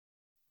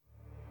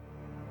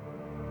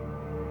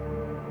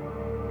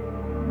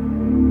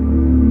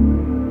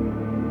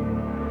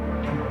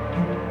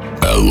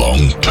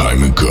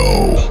time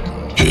ago,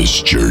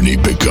 his journey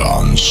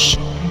begins.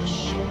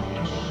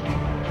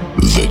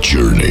 The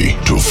journey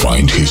to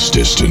find his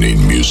destiny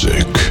in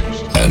music,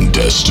 and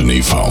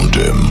destiny found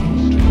him.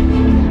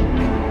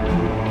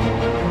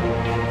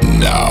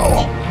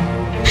 Now,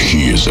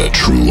 he is a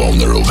true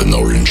owner of an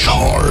orange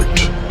heart.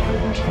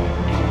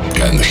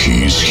 And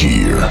he's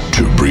here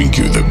to bring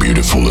you the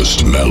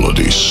beautifulest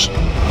melodies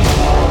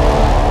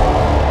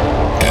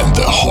and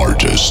the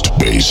hardest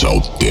bass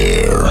out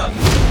there.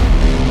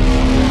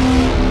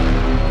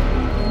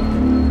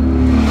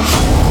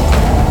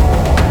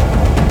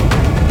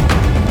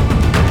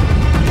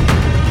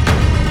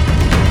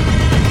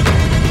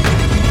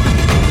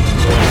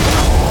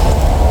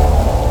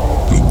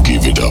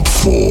 Give it up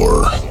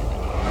for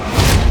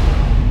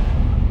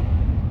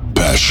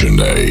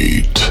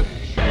Passionate.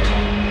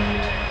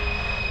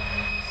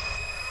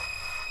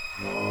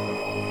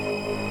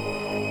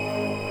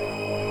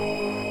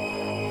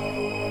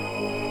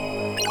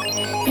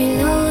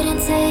 Reload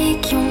and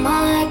take your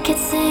market,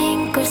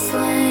 sink or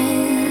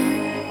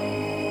swim.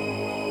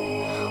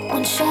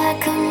 One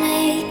shot can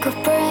make or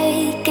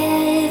break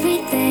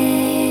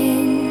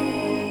everything.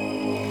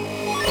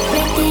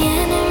 Make the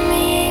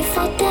enemy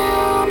fall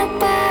down or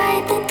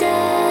bite the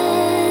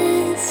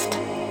dust.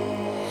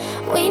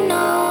 We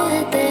know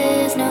that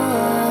there's no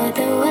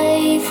other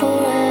way for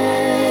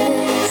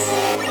us.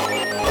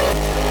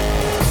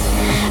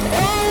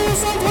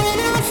 Rise up when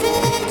our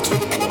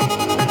victory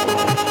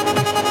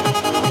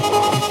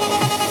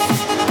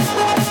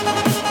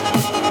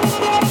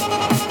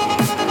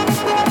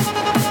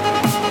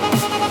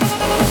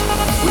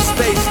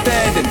stay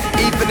standing,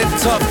 even in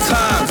tough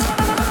times.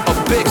 A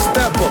big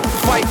stepper,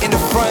 fight in the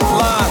front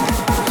line.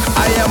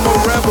 I am a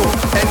rebel,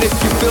 and if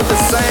you feel the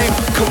same,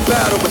 come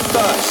battle with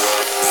us.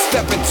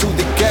 Step into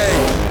the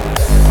game.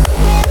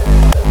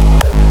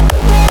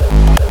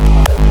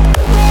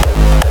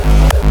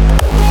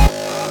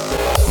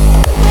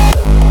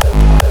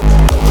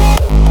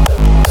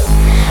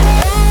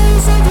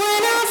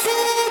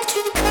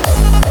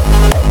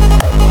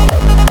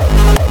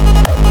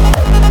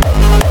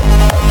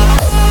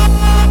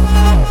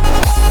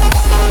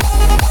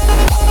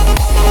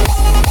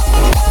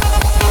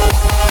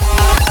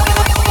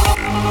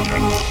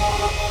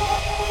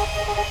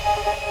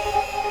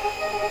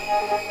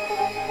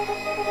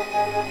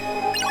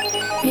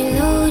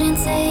 reload and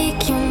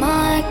take your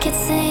market,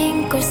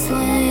 sink or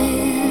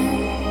swim.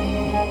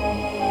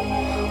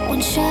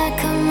 One shot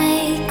can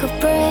make or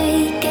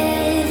break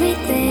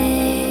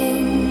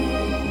everything.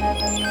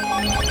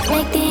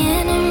 Make the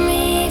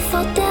enemy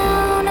fall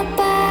down or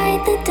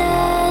bite the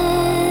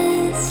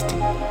dust.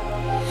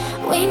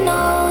 We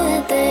know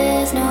that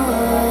there's no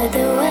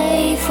other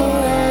way for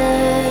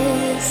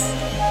us.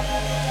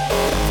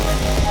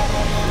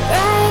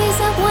 Rise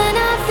up when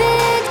our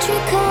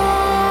victory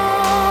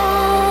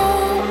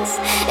comes.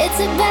 It's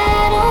a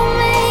battle,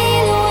 may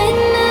the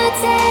winner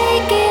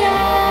take it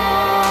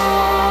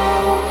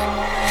all.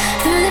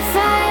 Through the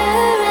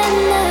fire and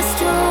the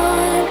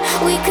storm,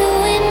 we could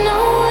win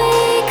or we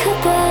could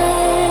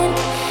burn.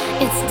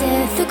 It's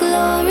death or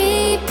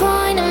glory,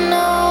 point of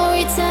no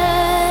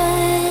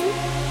return.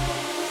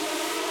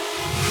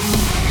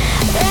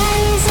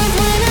 Rise up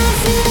when our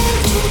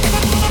victory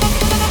comes.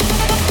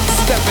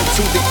 Step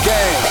into the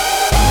game.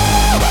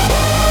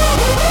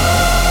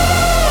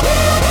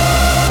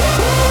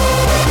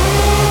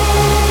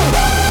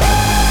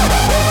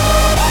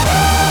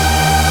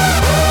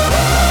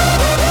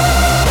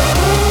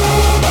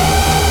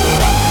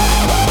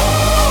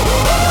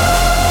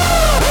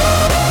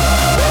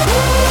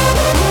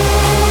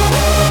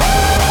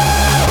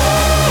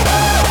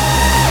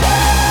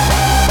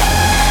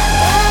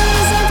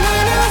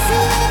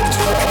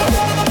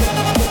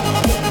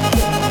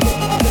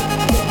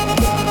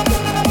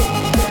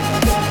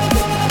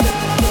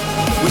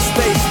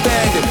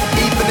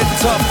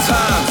 Tough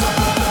times,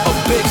 a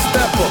big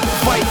stepper,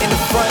 fight in the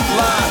front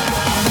line.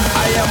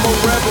 I am a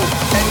rebel,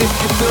 and if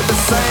you feel the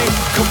same,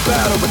 come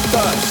battle with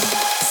us.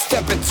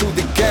 Step into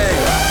the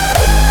game.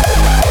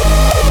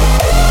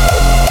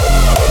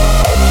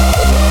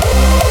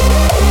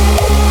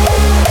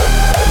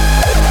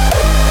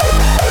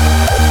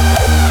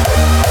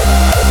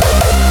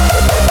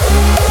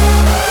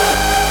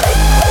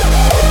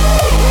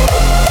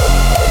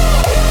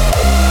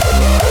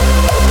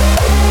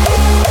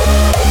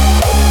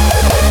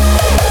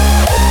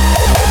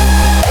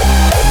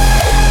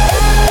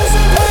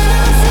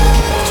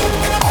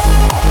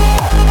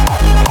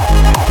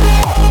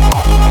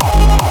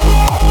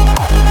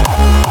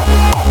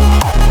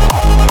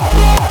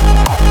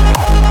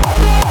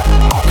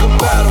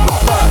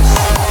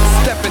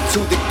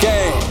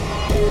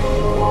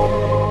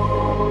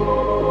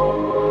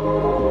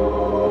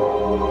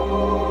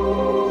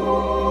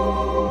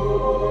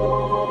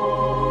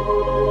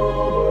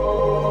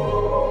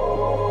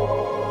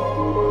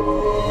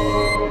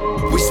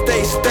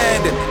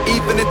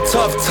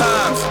 Tough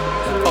times,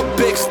 a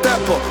big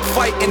stepper,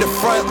 fight in the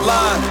front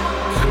line.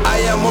 I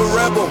am a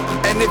rebel,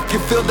 and if you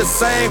feel the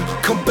same,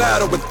 come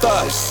battle with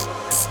us.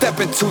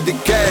 Step into the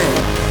game.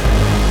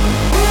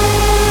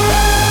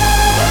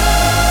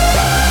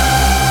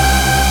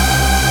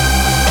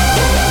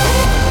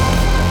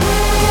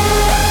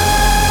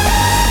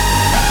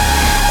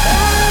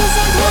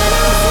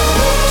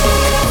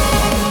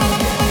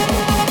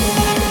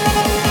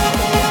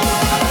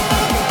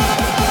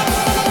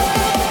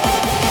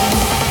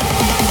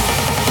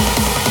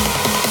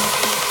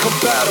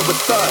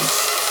 us.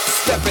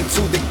 Step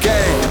into the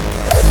game.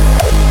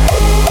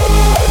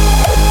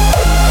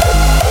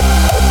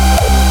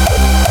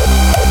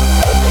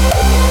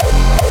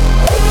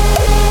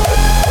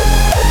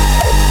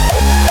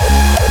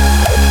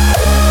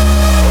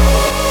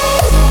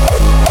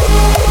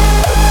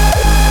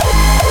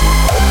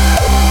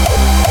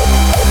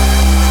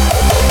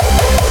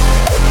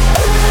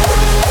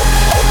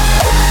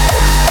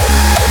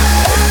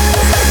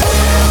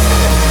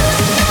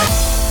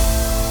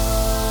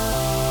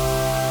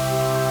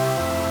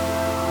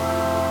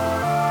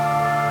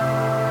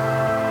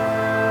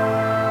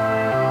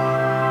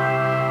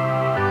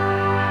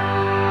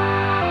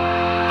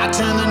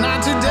 Turn the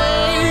night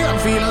today, I'm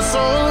feeling so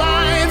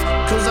alive,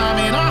 cause I'm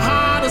in a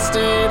harder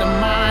state of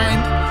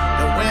mind.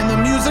 And when the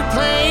music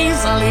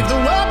plays, I leave the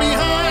world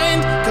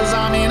behind, cause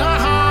I'm in a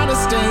harder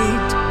state of mind.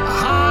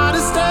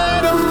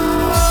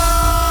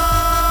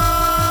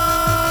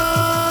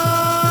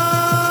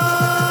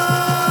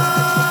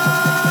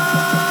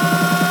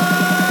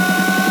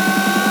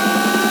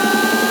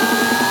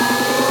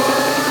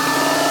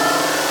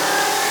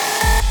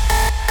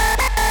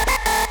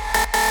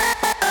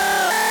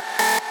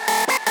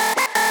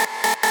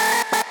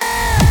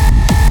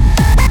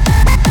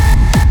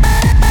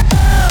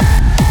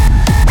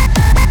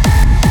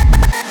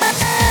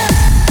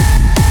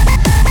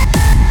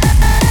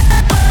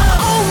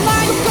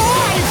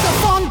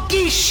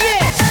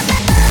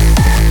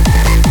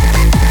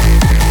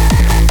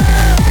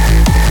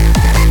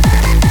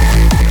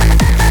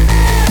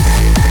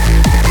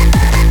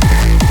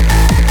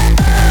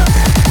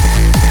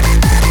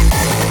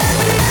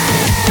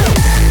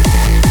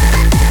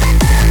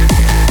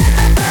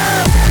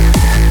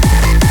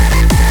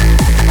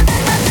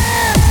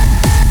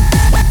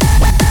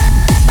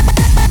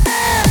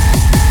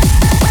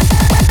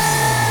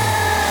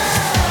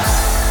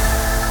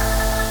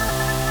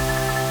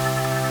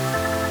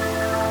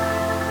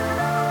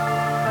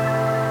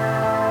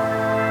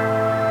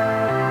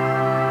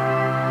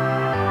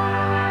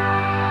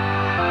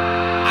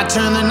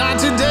 Turn the night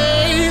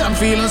today, I'm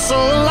feeling so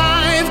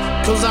alive,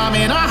 cause I'm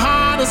in a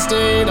harder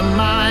state of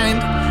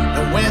mind.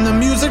 And when the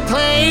music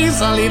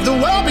plays, I leave the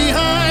world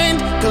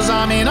behind, cause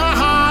I'm in a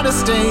harder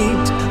state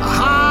of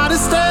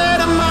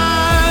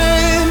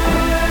mind.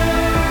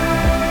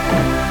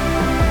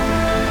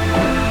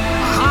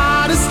 A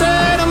harder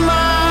state of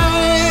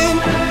mind,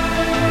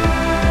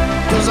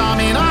 cause I'm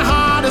in a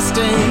harder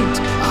state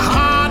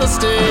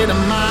of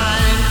mind.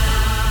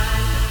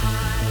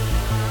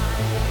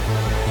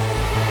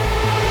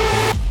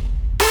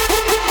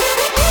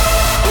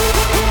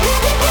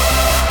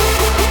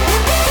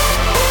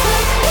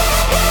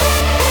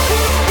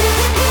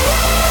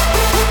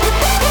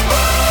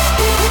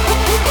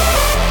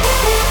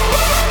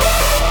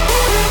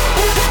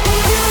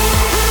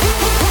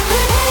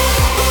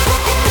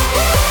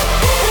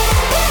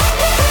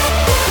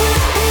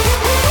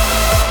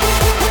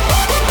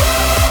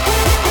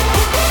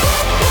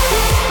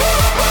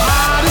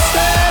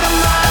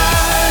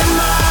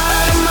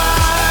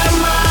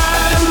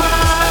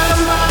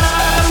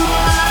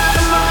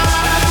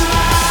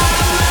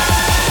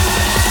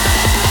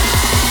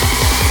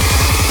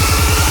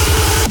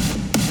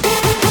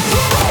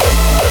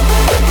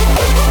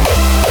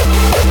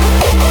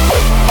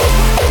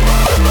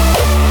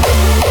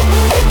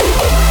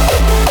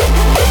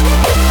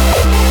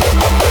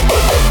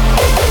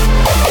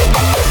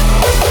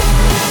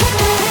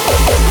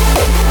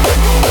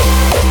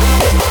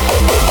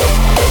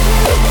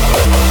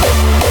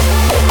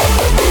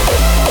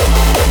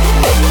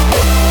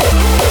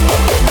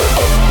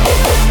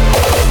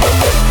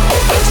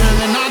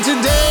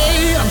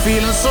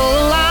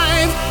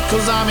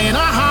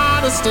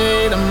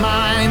 State of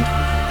mind.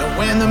 And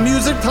when the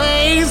music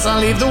plays, I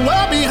leave the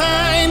world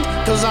behind,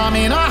 cause I'm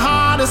in a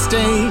harder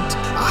state of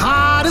mind.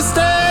 Harder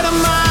state of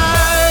mind.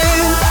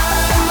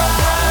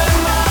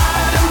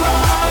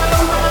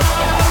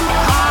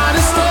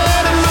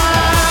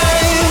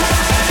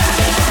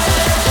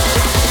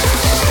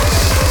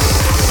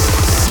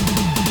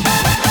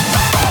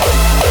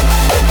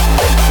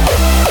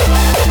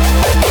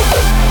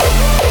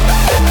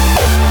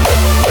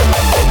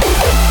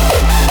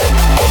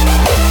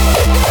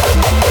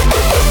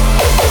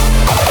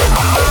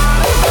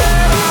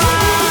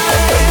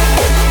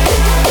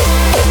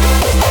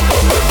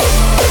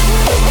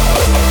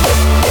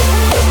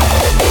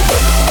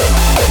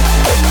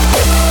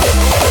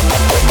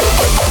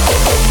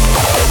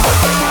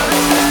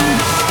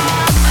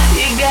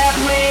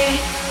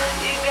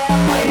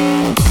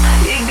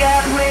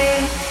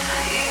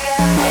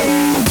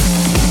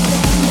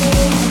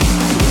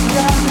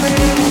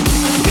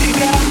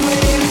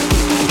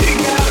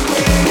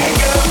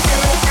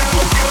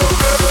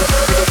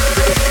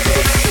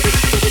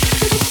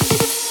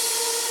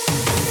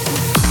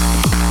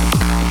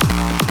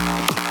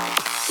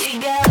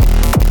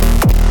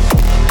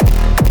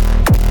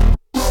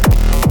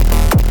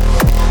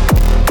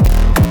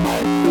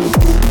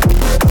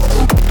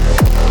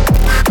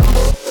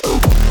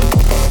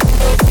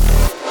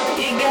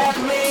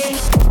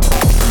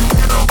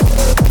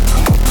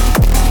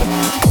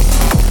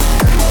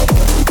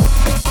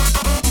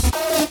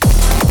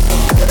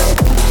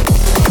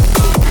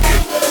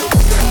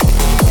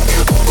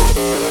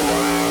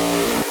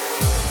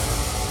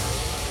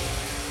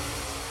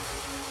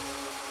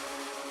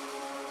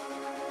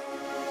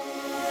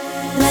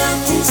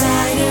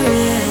 inside a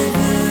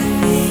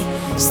reverie,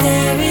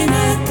 staring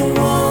at the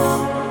wall,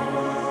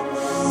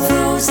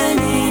 frozen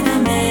in a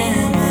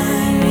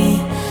memory,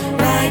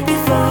 right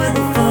before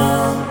the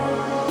fall.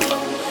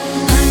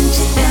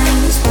 Hunted down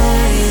in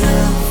spite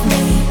of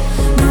me,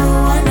 no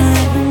one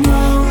ever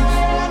knows.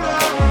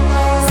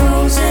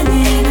 Frozen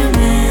in a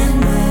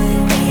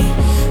memory,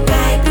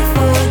 right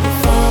before the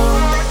fall.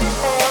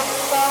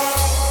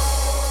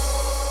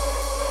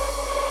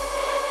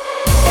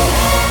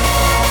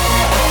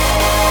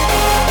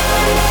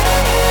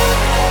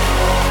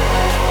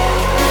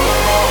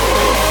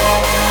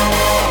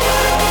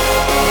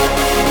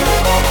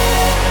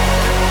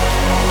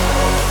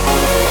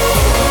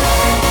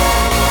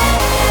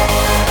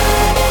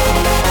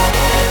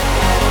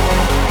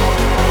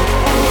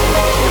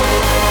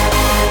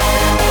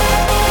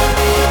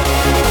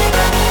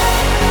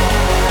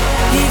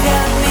 You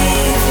got me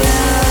flying.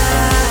 You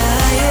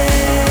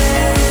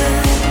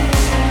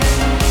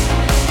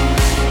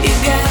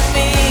got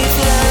me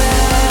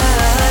flying.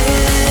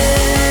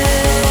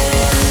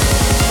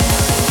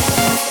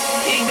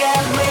 You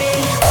got me.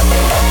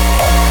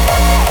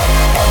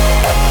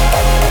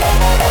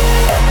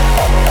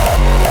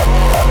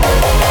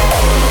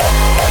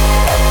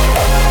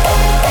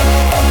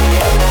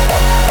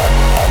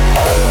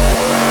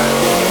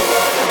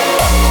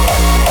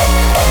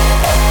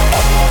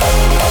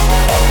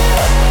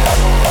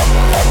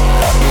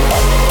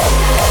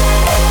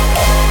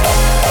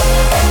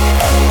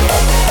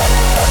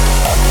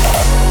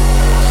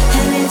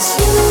 And it's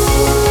you.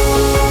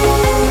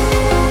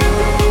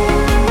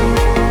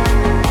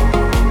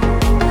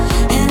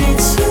 And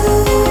it's you.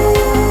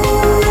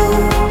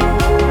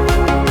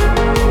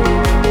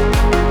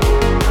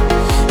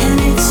 And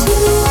it's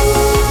you.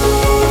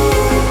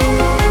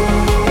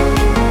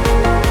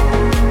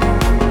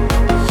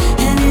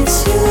 And it's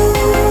you.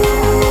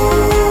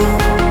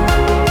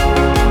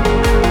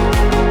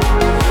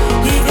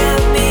 You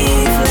got me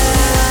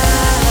flying.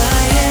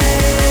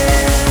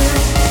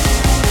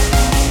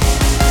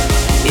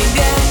 You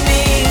got me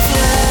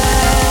flying.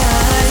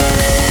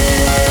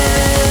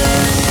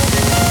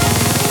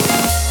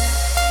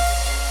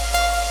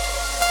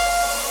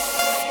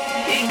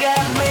 You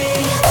got me.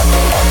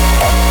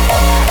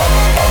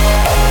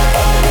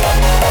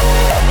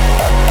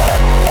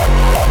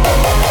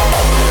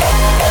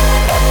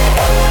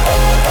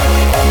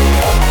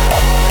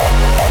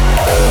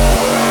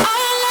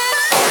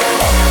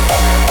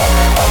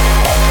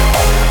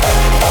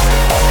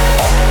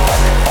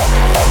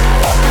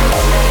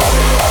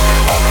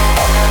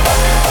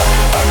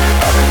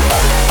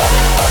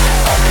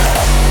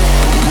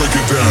 Break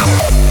it down.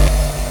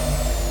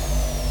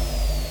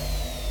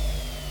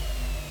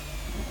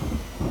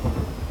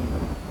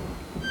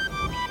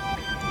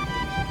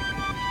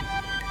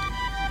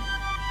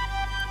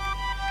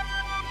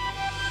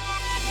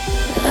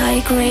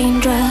 Like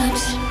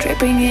raindrops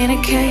dripping in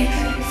a cave,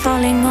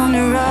 falling on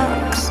the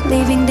rocks,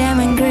 leaving them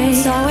engraved.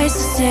 It's always the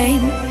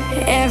same,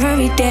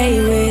 every day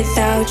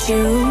without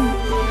you.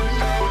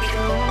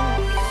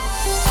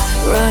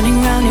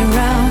 Running round and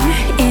round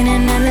in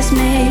an endless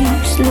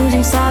maze,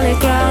 losing solid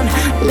ground,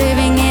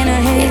 living in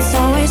a haze. It's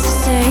always the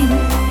same,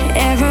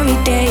 every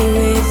day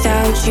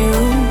without you.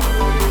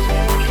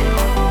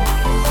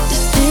 The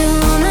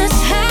stillness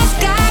has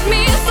got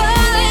me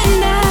falling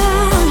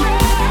down.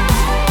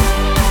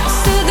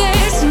 So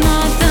there's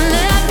nothing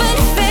left but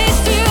face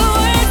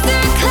towards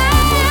the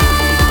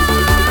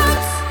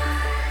clouds.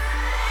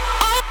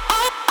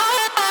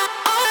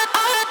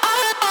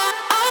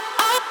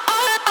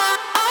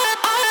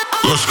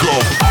 Let's go.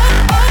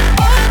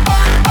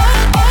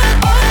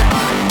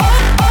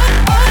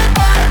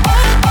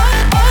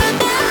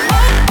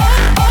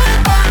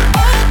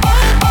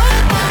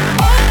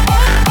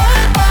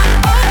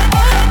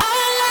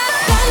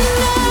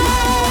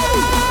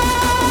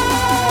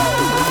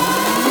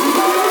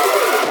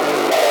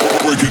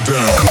 Break it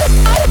down.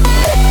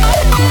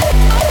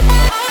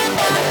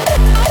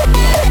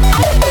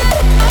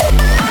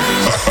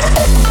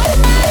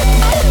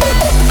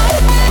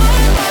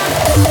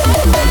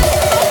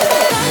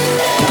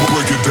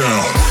 Break it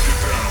down.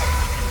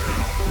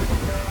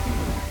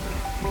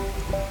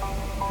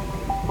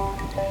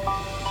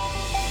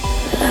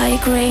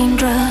 Like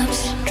raindrops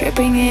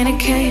dripping in a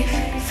cave,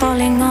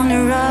 falling on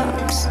the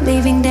rocks,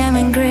 leaving them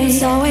engraved.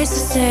 It's always the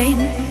same,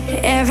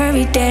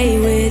 every day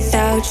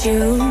without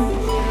you.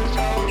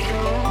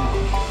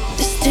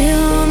 The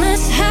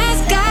stillness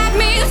has got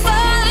me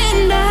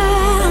falling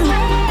down.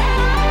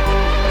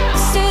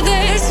 So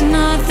there's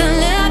nothing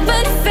left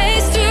but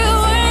face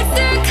towards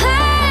the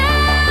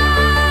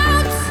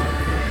clouds.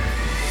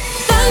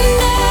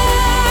 Thunder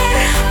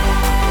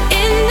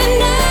in the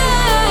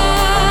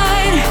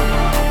night,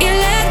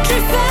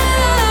 electrify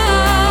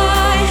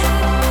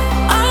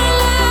our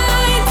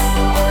lights.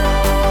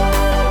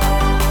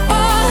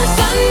 Oh,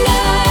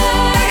 thunder,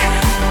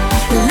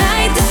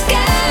 light the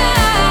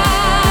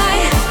sky.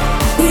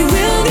 We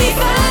will be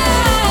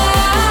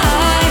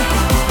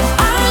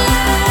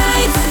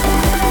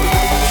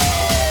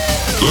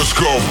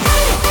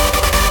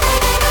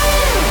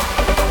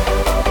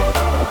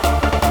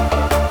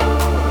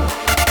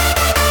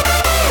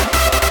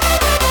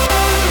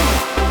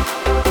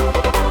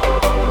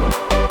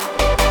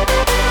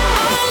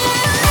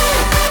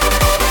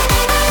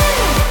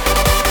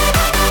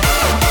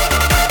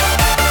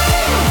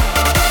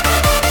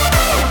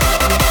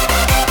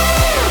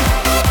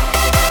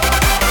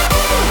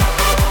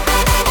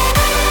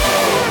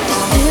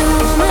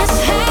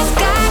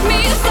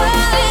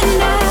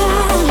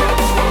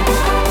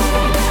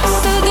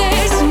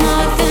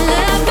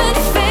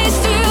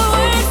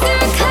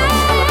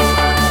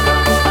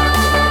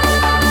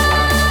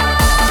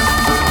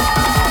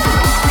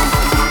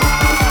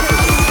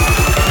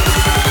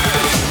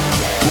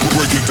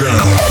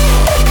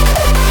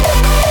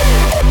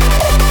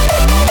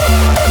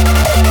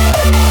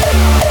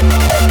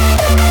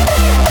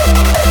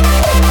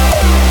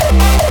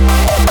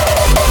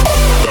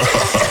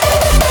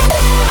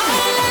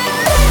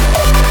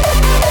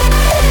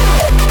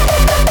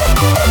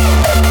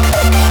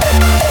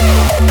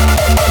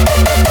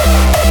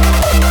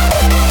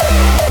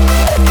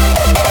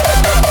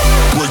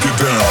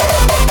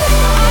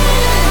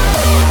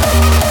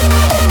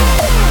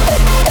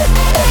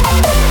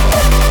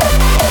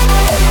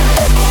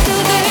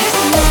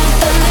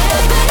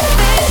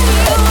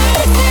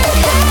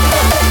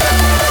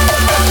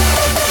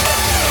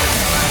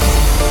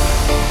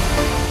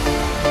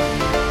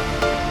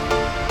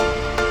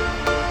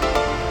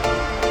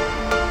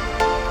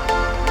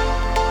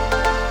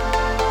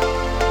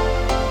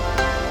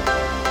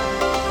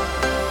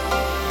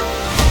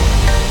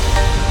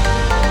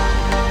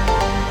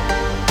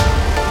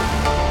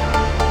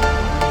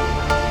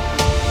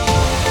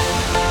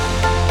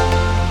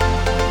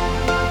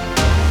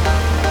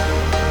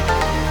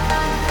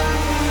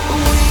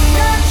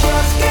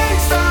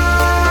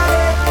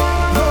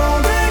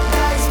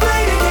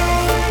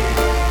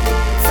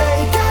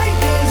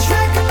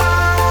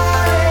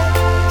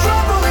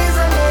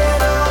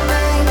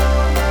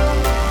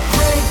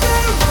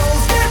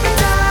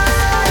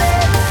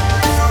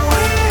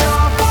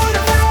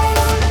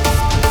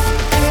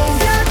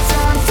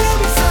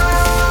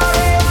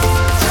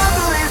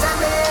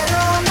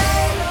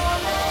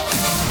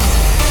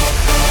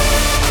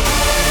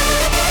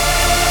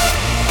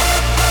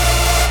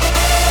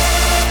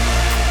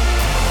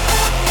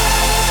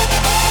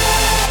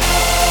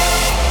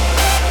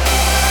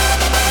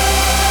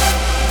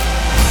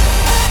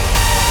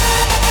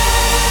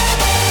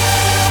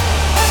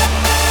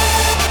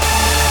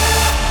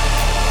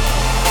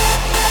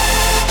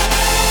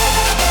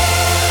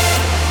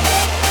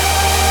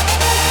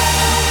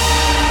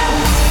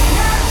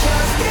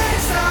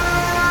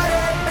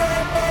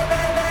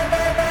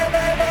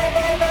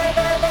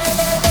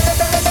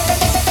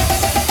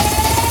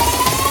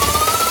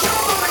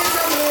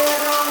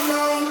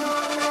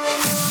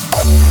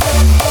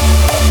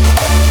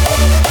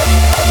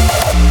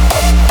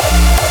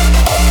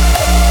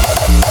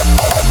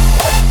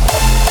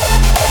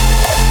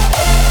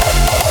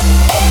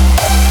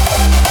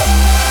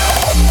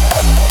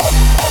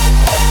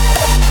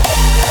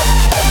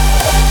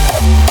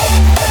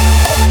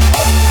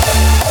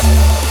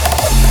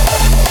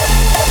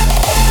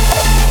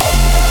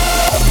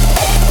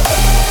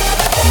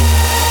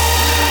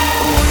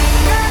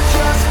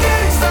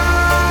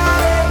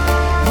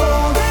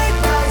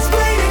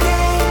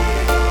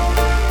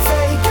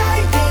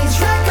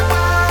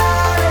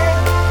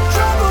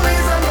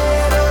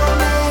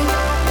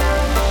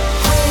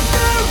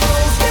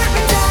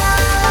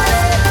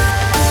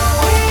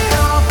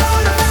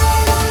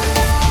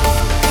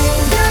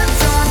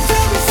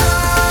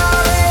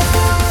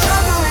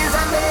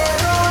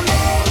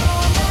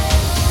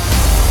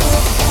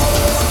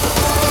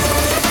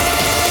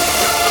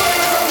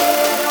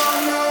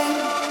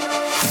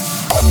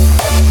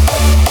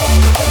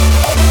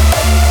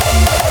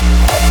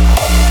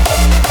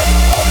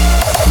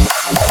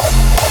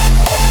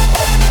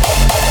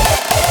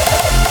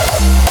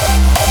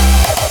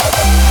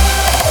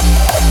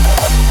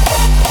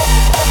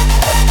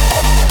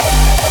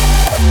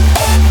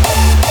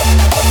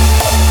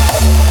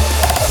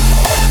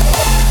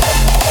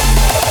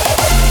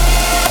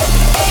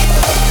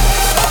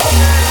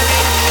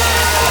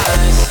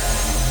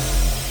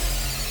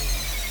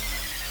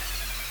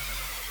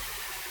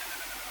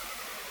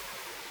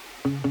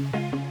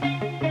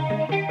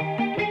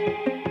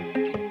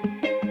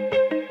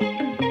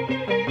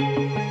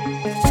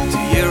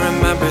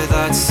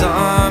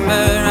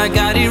summer, I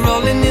got it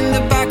rolling in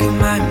the back of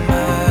my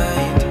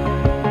mind.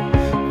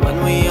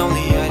 When we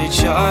only had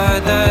each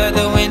other,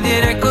 the wind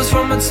it echoes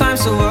from a time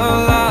so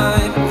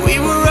alive. We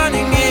were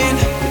running in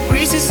the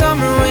breezy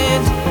summer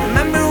wind.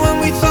 Remember when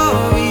we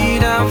thought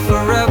we'd have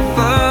forever?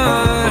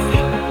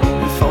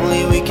 If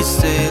only we could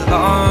stay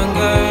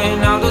longer.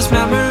 Now those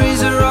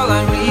memories are all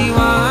I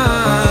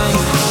rewind.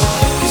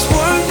 'Cause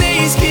warm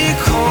days get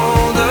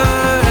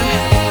colder,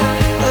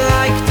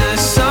 like the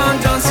sun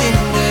dancing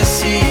in the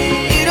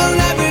sea. It'll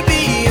never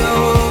be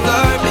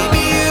over.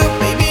 Baby,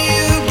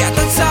 you got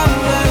the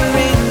summer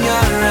in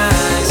your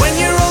eyes. When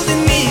you're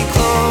holding me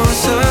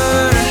closer,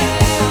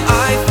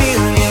 I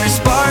feel your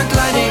spark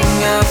lighting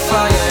a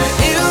fire.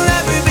 It'll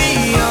never be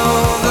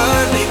over.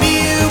 Baby,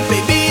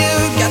 you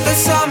got the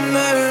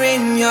summer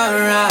in your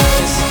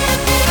eyes.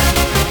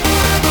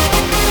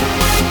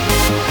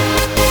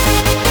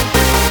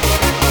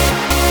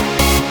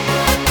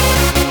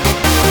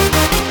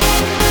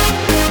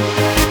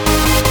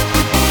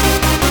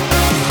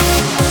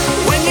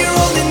 When you're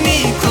holding me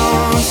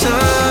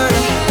closer,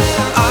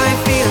 I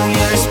feel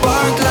your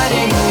spark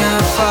lighting a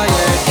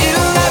fire.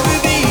 It'll never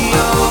be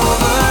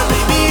over.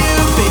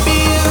 Baby,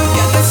 you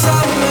got the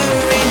summer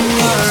in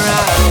your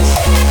eyes.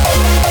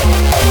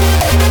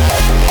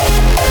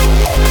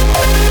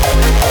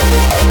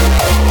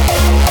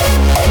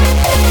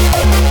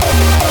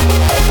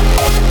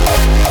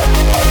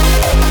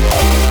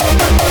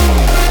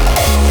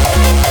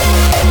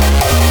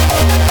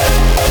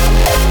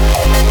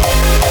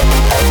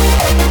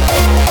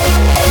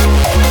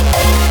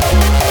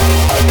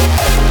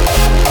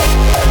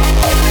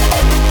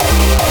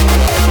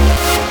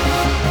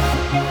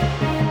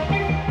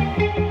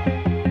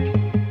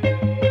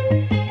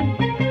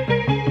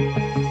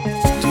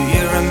 Do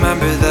you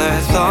remember the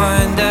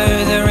thunder?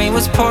 The rain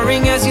was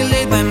pouring as you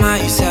laid by my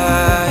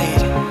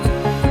side.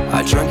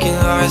 Our drunken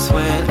hearts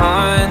went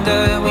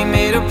under. We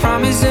made a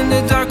promise in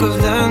the dark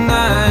of the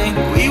night.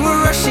 We were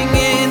rushing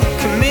in,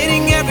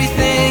 committing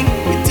everything.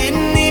 We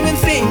didn't even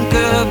think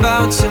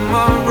about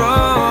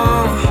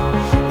tomorrow.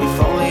 If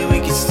only we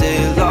could stay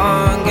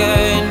longer.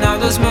 Now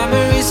those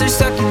memories are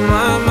stuck in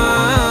my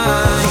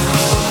mind.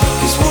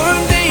 'Cause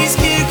warm days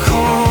get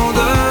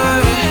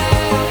colder,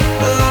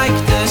 like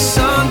the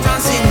sun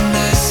dancing in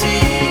the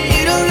sea.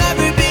 It'll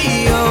never be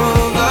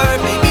over.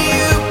 Baby,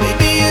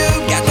 you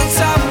got the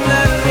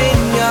summer in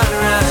your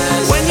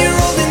eyes. When you're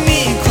holding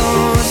me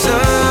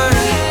closer,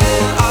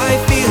 I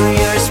feel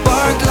your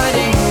spark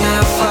lighting a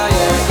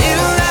fire.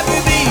 It'll never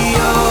be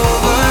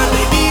over.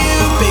 Baby,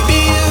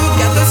 you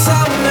got the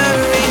summer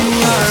in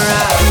your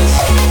eyes.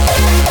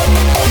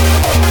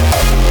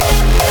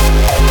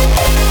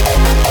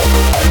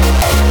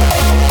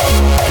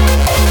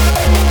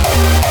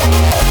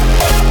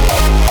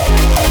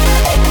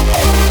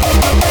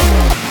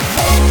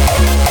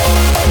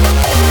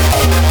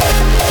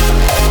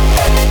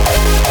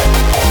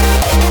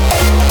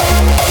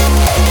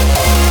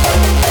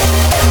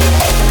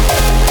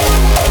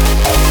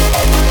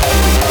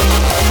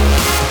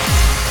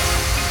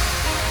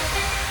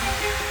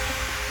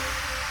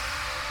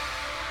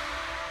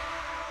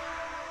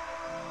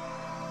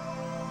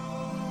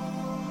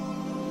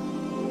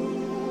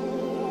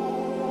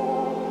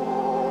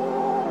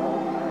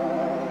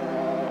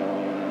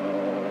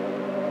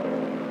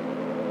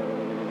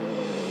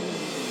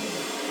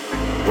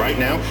 Right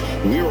now,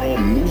 we're all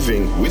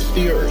moving with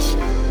the Earth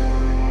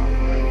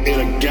in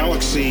a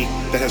galaxy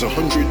that has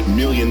 100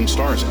 million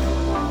stars in it.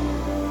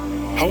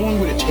 How long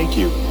would it take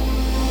you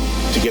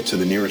to get to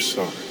the nearest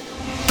star?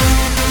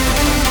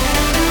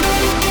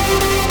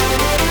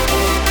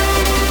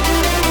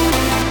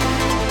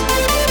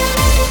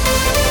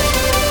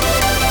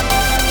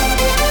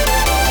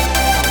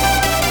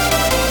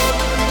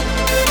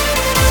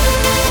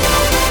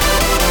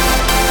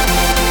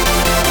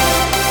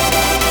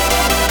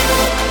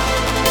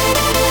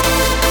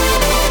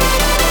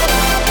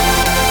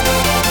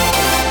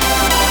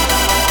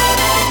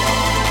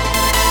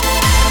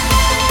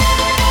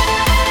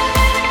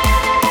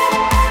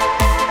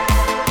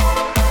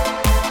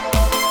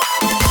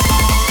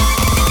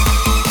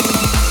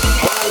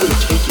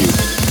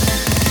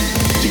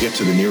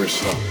 To the nearest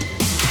star.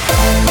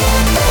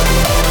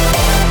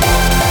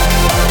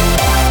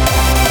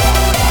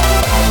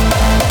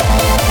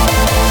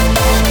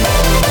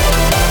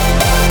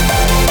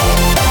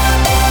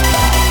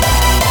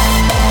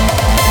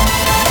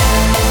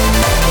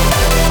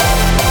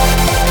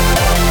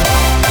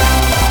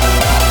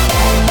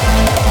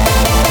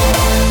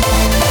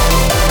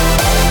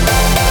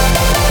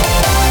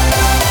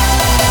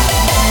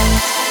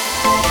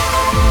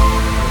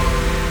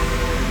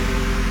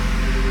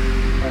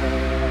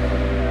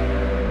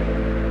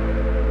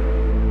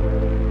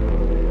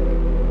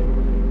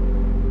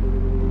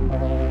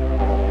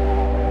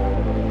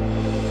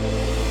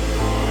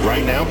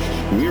 Right now,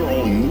 we're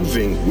all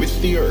moving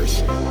with the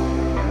Earth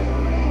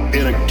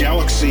in a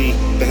galaxy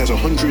that has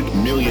 100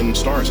 million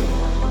stars in it.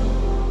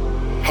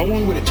 How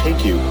long would it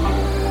take you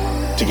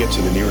to get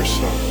to the nearest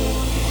star?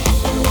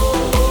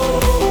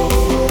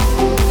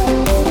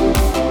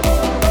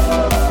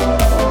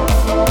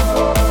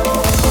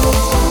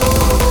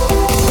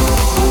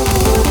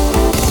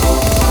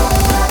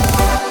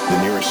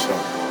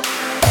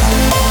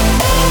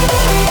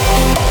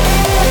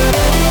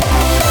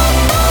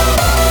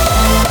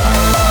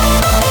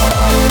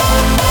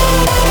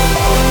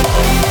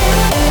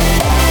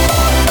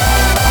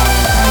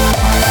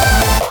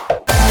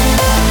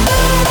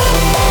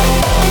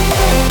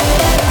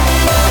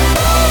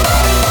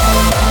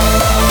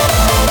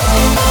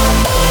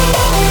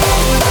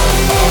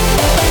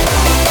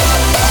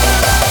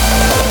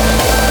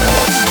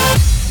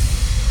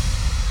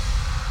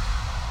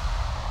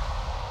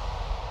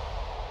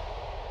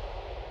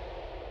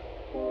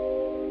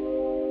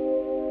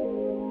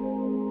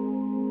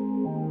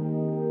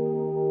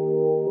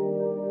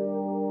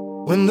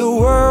 When the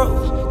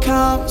world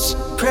comes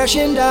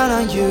crashing down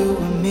on you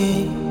and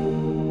me,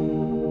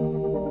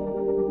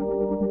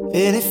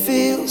 and it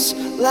feels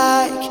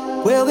like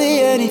we'll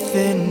be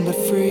anything but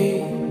free.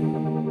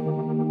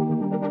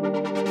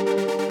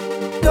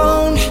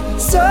 Don't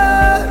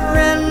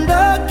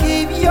surrender,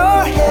 keep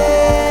your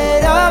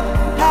head up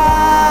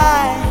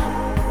high,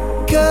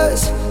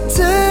 'cause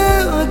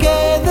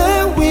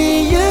together we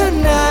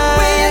unite.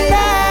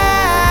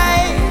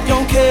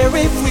 Don't care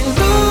if we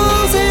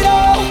lose it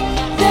all,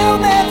 they'll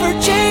never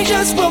change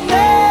us, we'll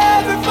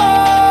never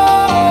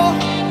fall.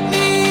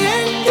 Me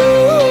and you,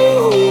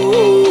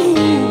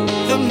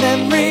 the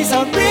memories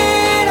are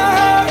in our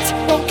hearts.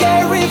 Don't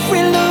care if we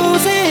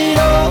lose it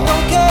all,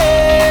 don't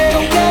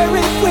care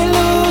if we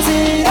lose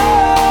it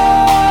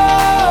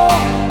all.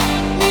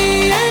 Me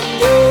and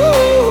you,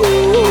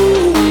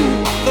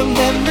 the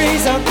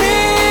memories are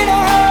in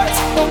our hearts.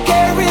 Don't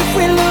care if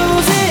we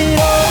lose it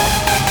all.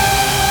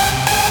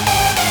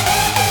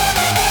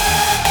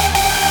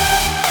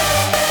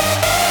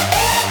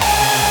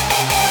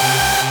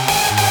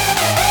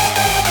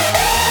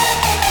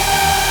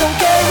 Don't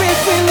care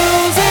if we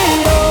lose it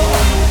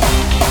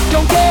all.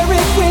 Don't care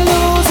if we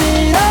lose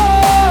it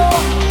all.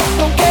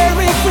 Don't care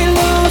if we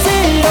lose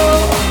it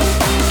all.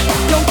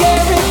 Don't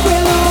care if we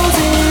lose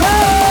it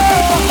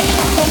all.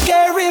 Don't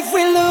care if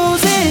we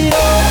lose it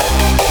all.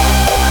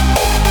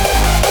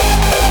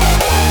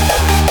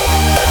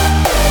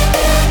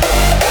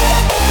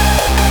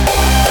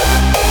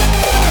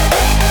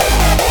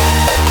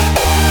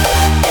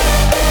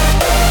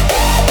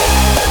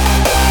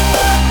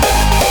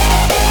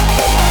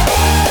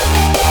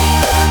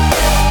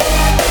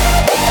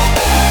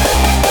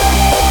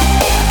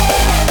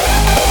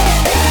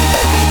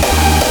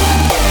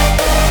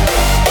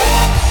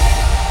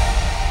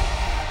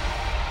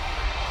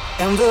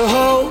 And the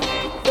hope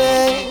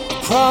that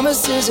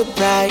promises a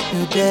bright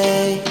new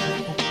day,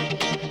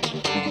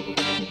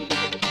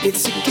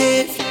 it's a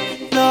gift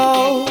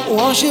no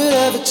one should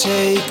ever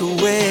take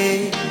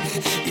away.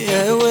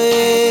 Yeah,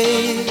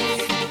 away.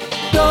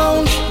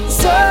 Don't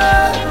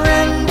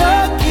surrender,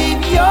 keep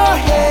your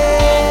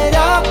head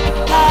up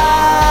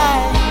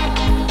high,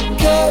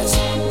 'cause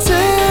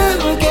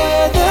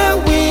together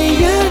we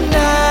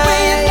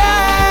unite.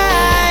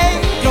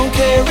 Don't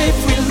care if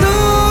we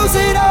lose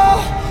it all,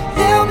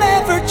 they'll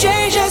never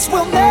change us,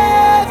 we'll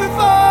never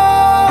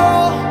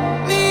fall.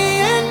 Me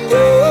and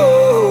you,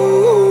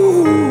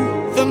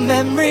 the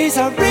memories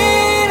are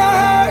in our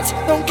hearts.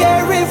 Don't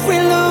care if we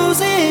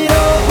lose it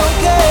all, don't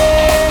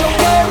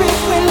care if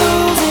we lose it all.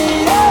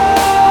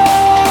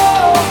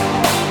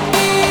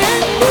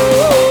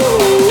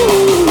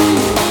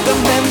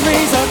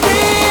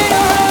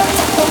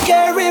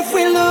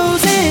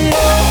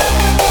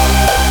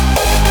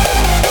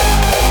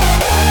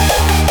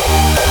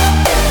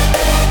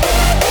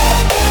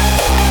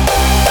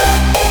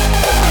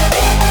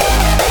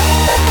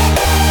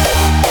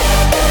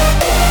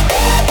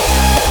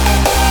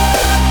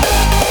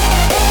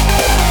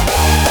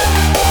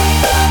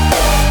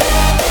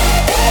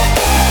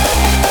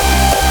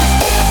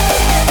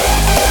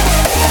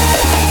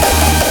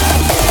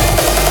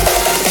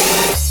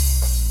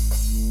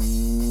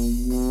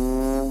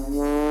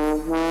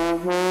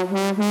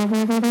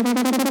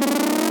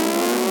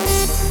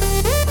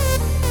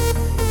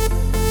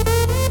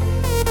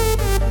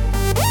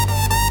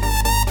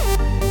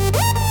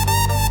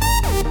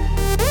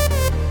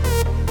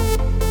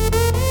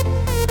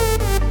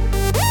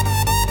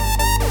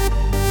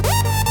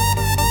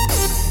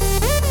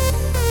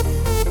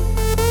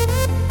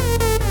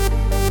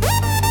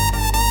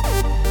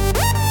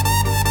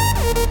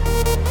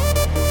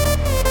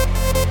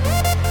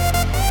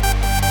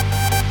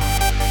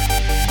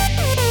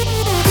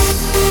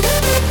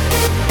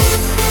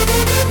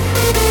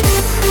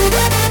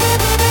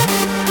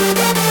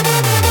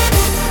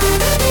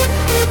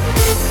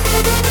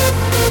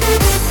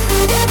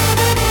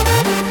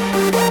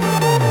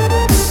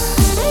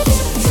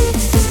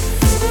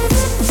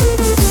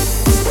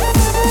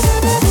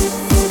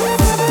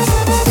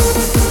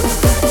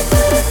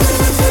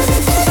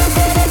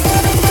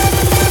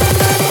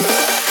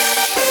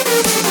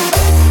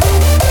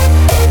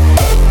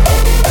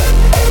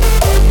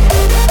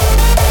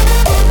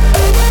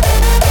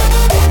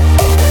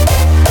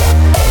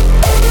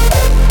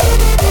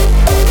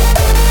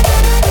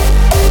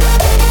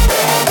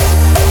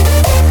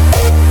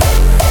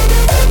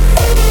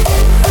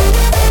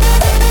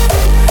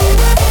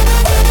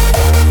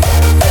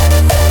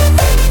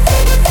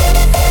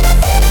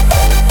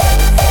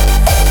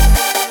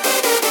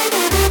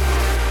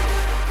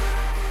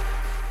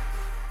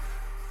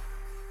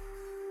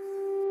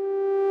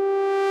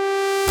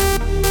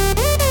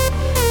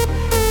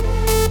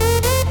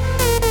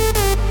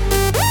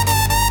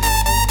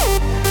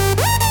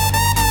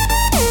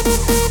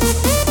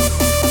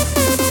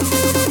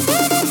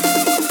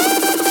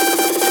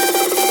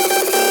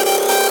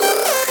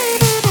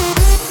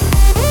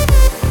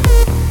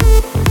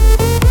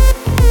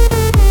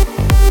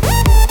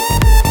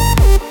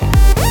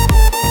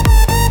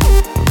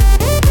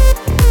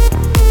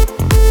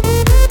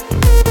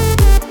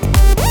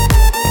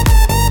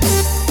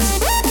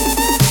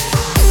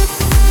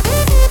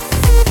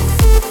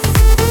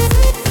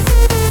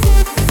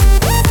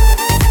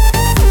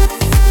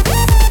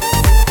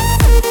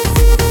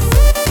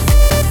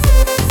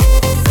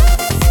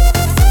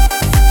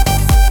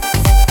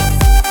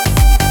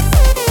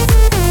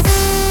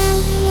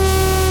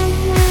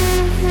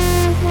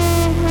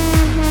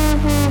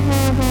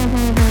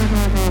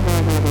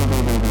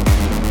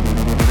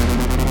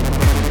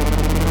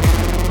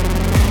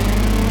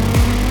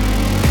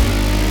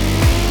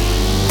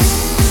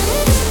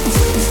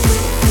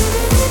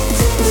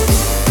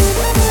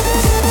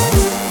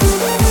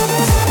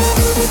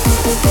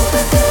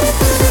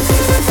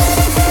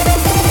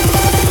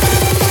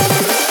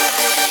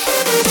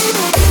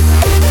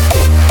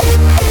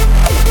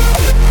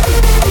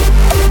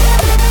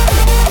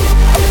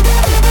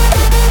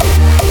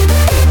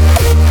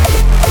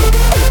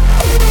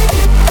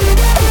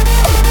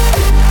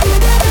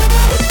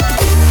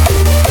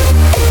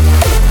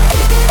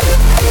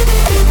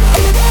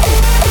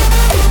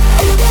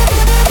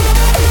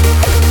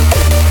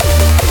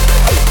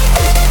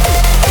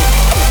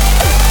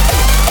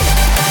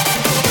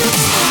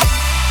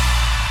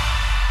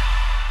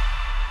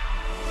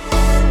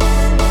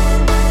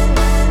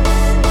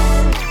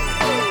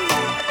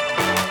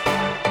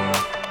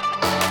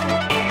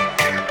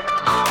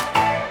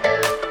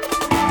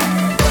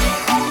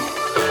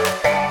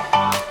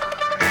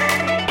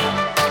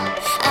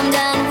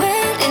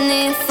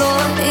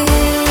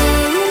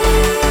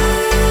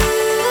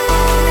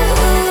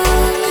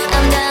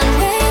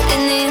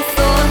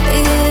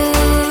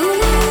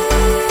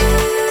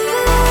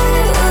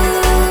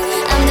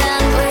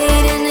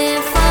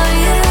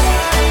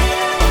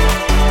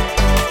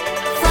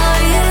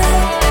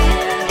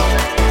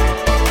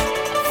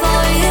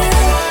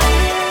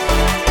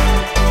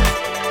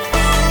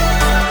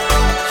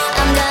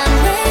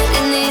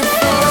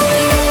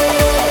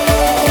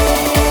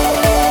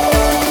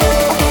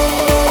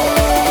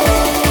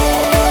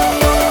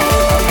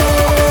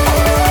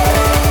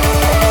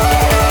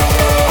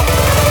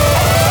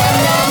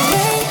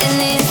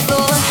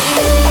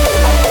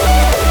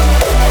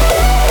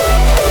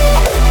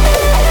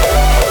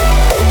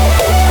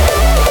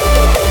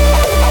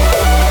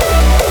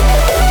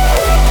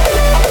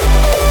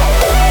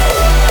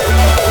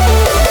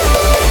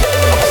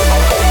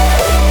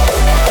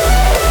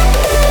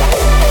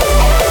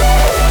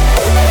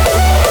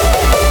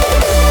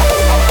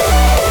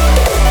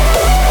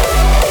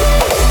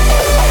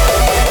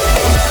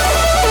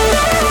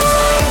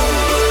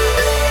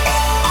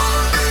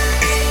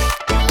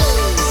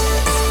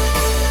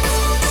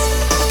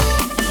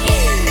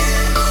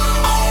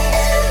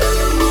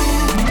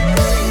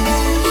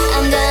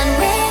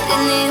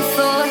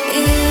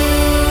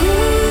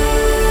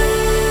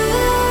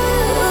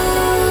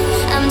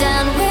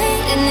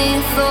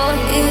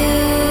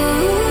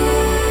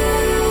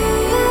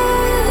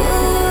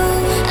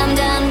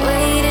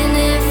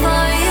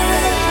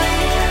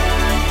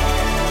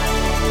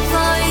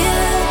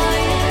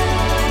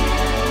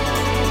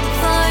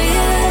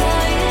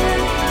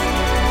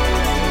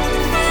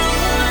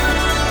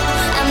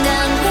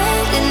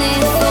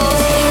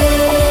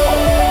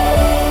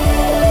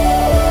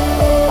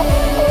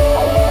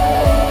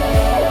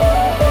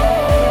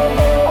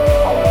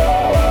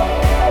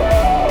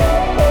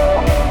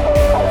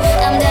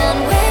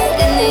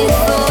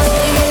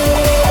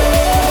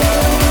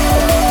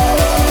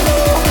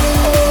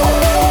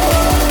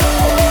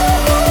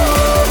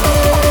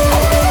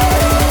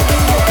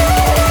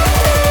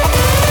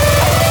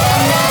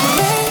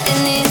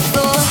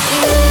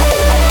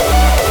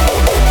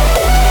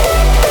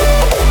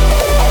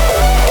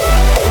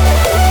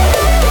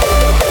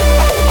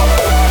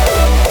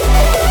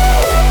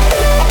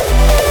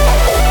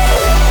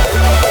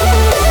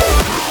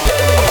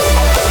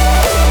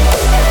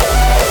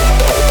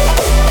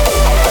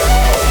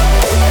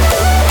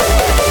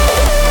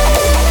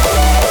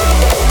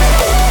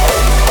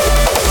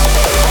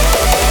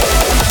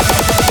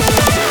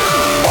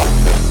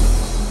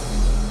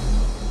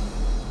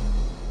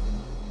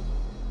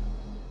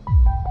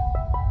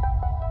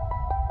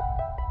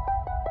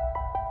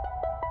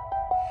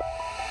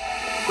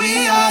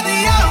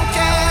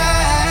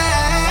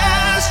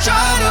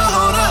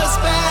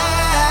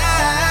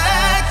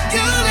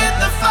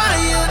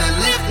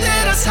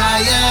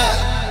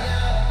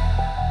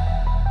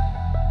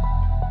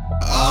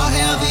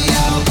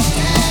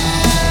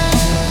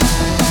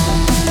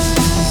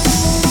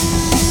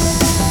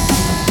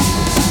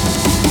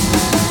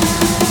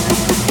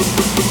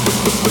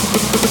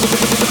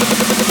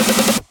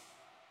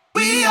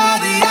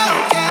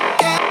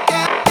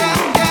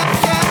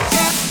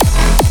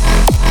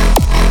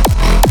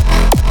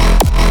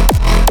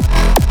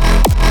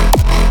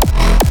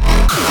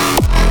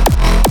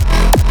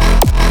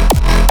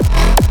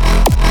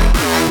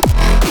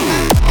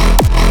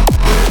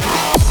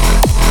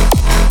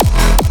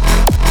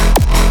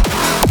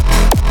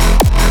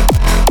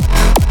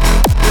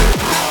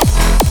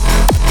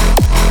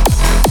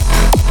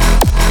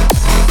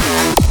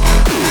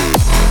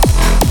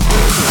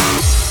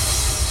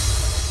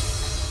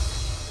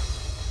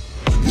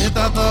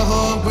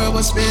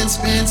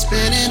 was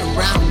spinning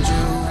around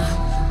you,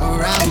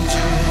 around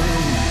you.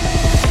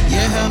 You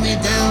held me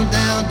down,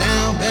 down,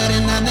 down,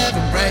 betting I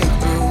never break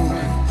through,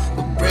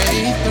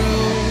 break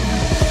through.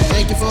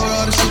 Thank you for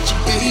all the shit you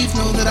gave,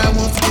 know that I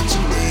won't forget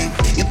your name.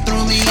 You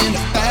threw me in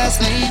the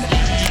fast lane,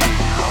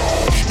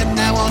 and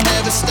now I'll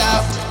never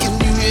stop. Can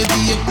you hear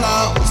the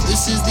applause?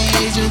 This is the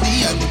age of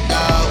the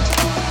underdog.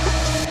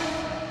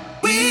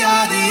 We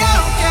are the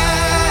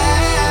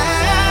outcasts,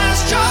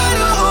 try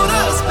to hold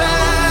us back.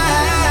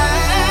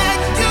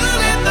 You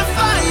lit the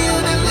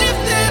fire that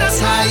lifted us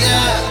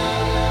higher.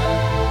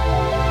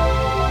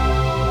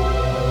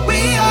 We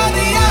are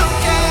the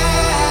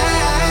outcasts,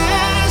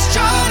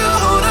 try to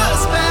hold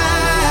us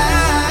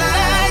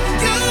back.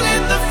 You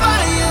lit the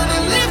fire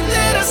that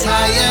lifted us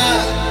higher.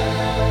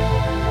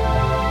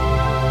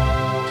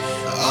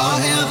 All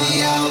hail the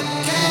outcasts.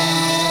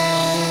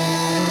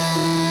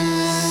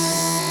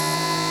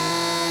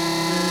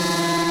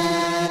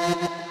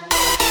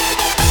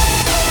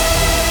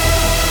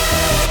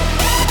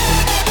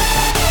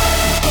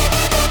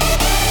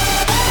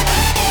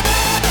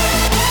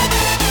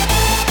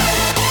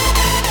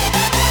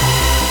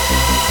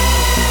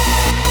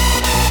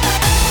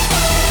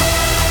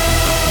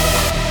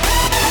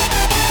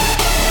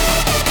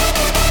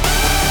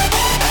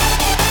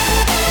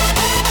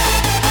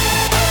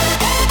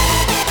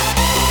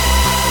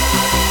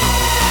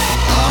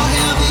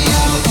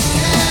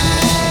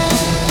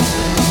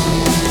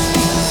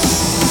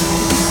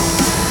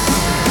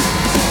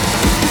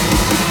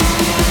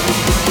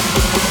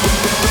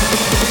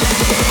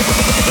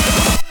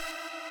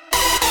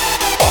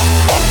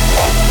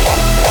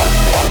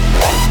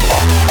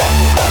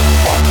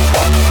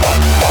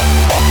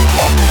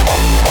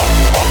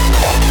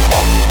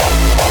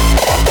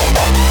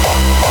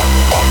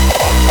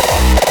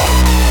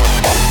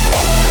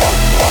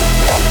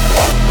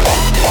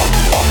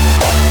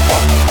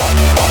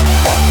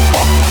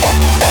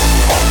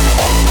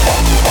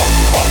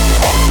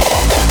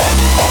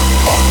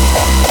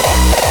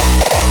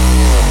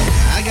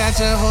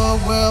 Your whole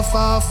world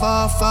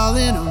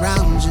falling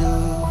around you,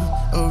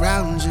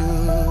 around you.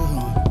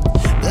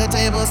 The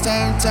tables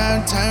turn,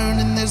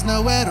 and there's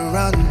nowhere to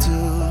run to.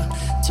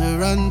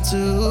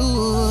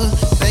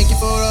 Thank you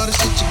for all the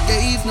shit you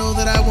gave, know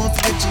that I won't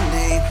forget your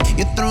name.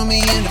 You threw me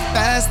in the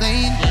fast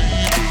lane,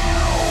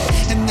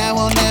 and now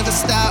I'll never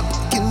stop.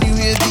 Can you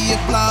hear the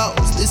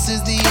applause? This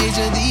is the age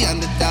of the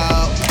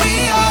underdog.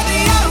 We are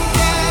the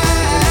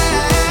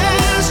outcasts,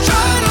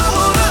 try to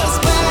hold us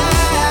back.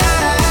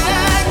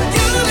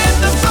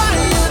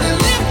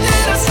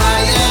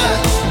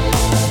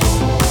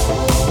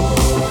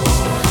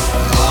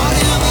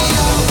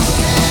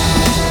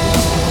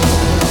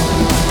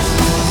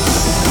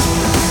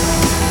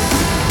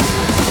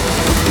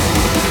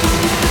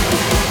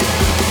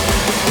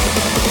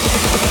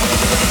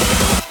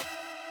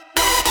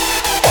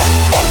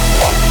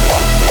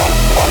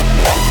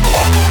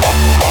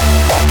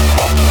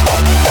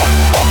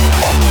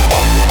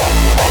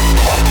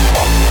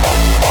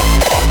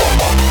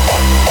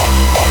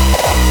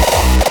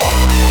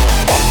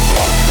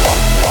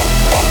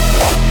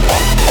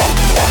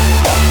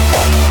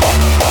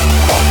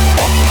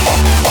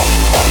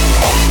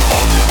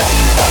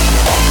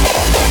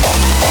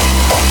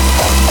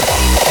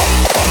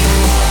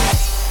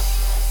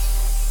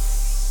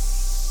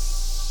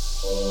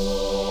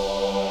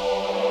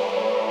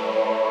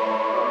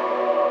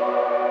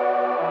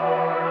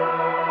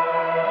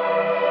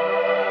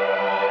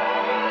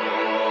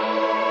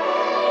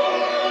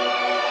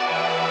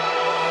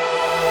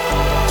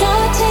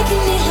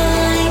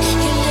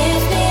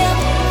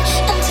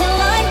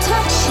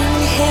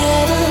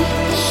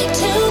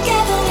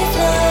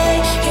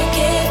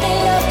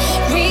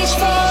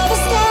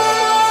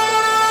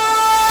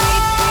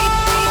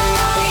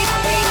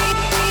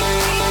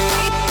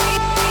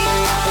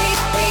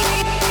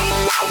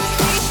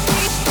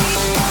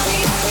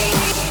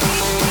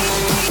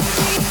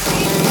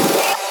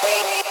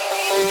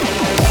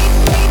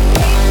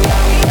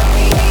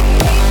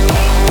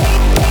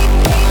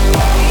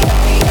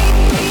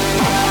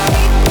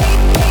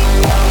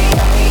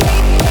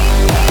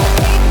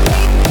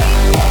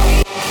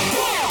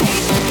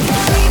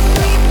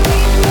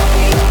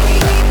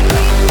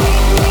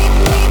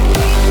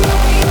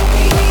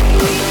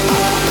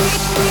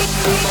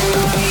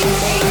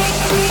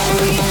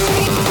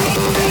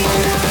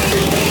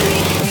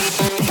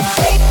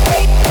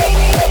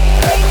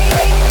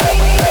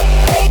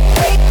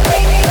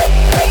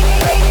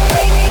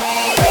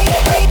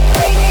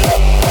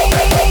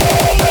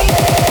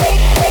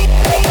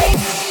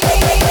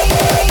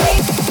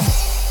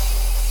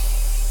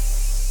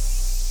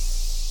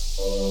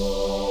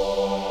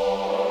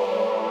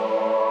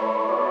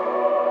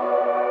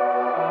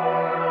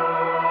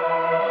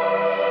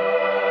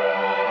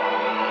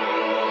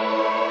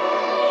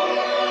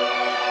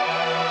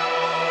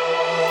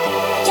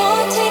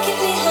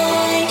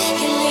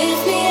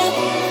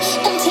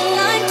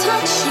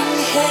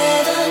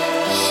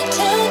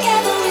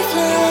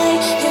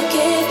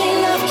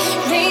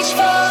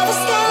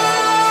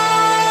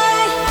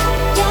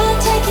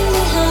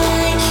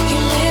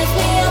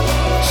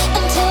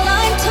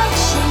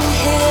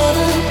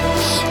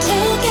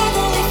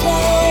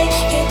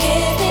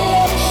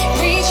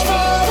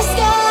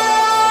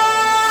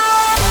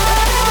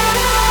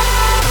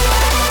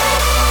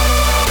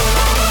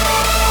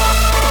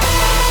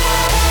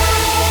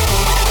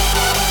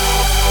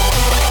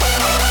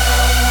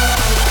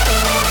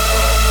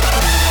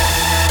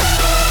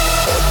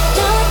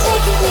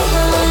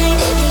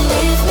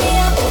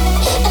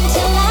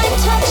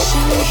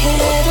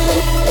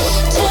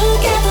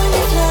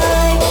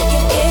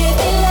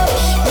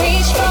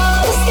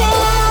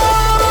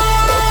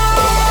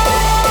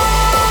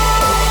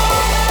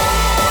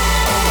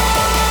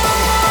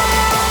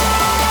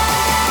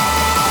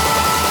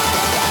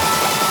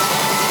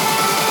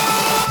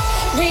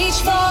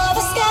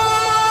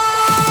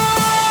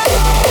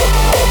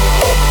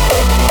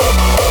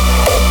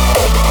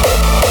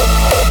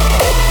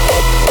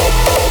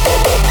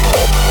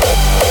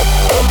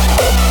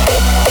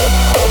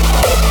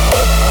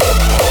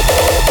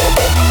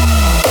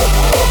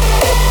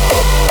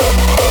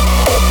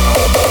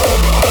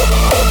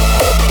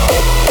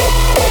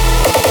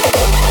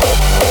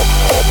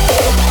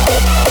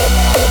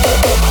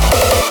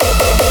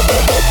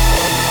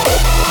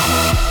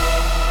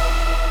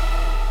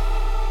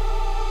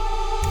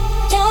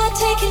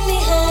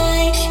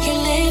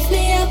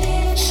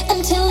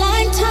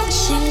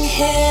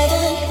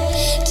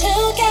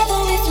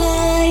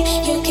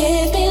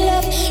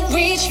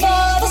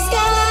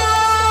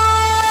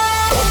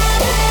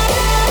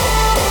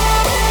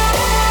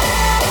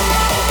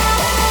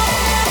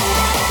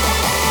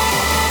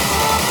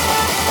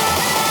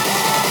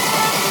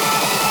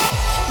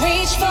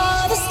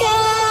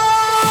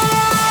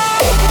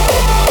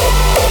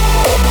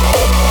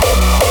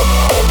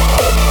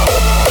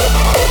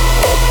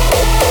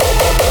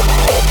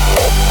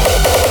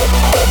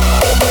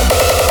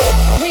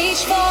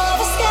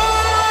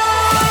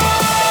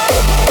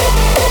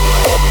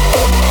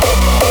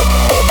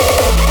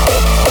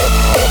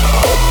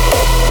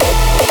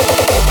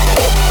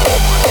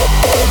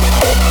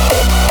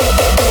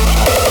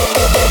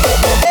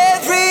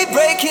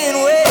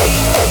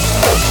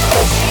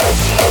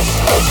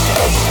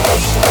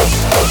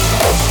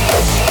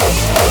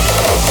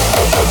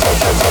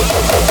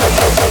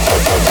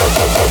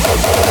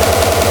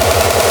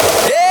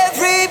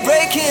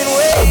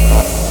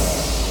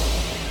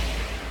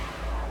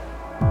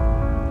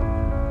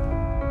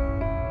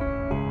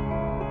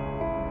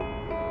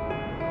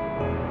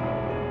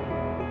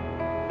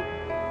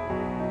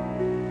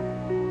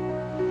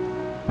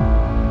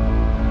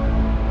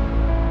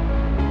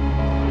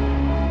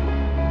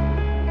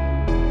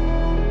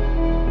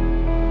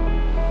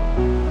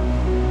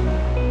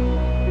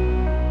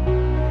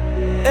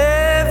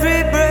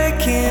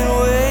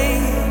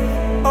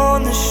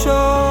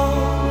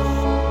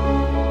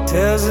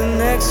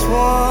 this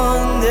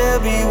one,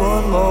 there'll be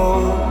one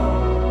more.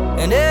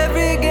 And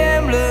every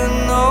gambler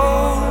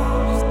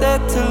knows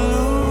that to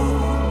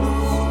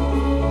lose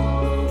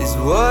is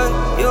what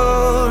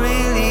you're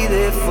really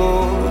there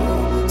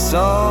for.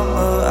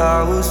 Summer,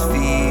 I was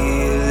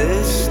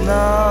fearless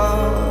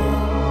now.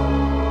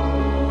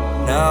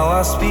 Now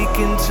I speak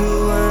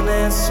into an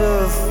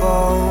answer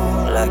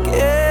phone, like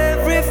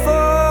every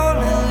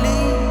falling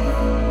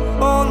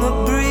leaf on the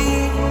breeze.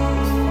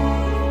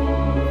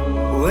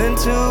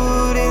 Winter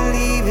wouldn't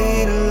leave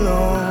it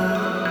alone.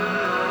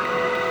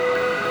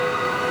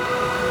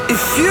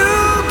 If you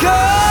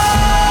go,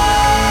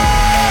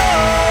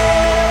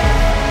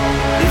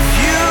 if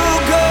you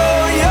go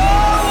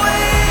your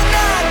way and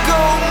I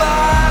go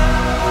mine,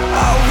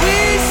 are we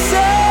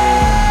so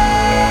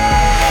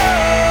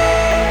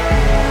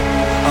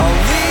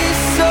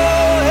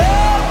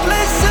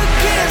helpless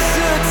against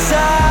the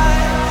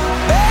tide?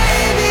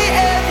 Baby,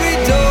 every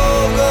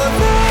dog on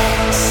the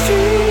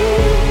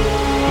street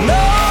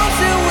knows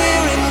that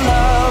we're in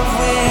love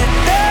with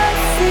that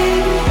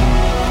feet.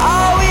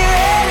 Are we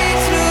ready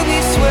to be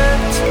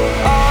swept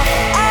off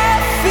our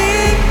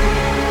feet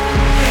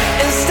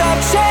and stop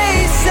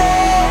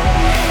chasing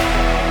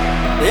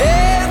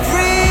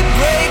every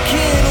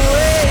breaking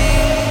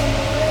wave?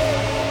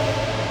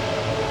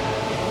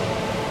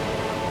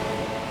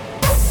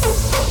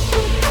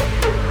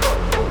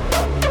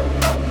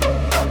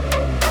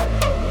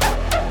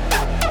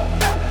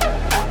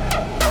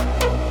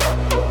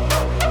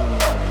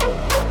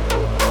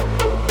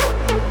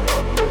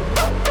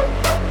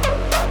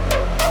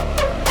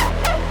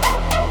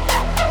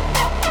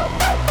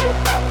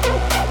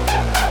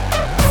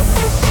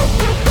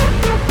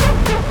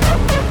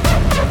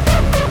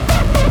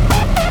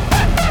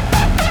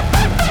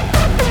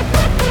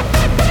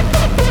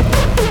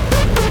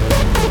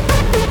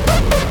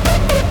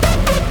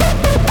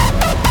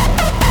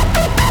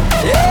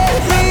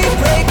 Every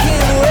breaking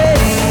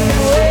wave,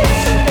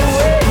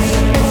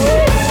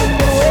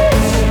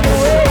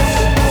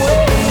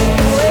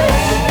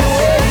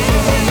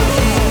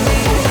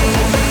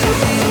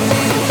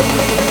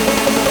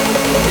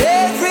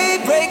 every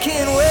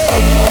breaking wave.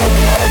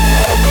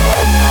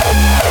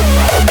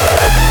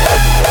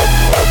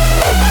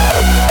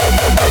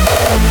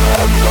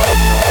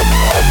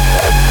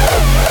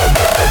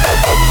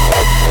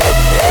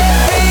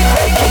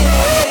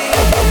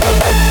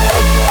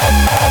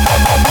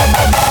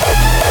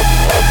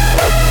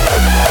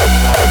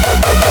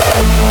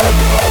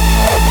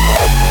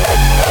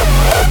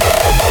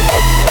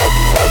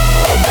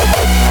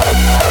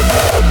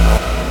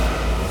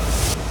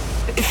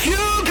 If you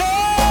go,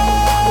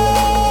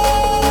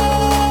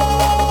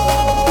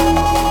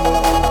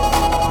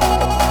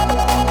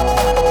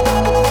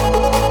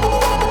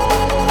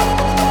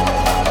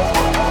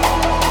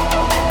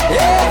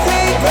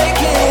 every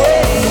breaking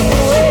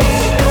wave,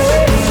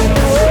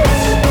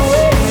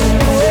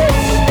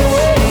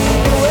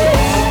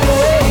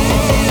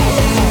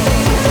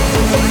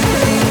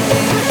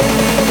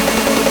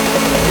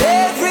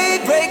 every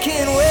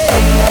breaking wave.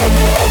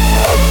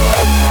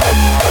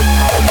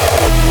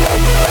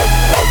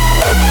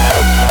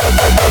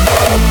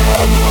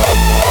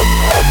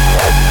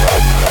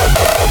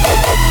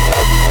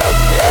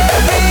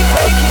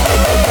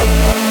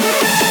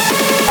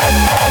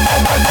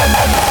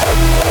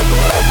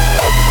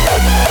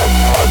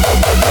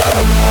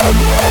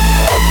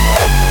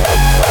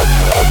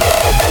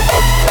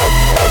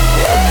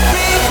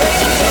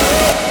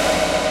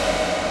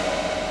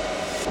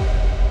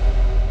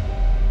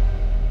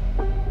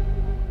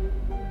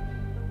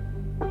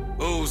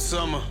 Oh,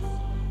 summer.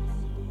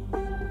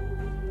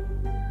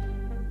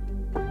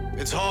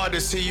 It's hard to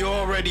see you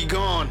already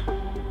gone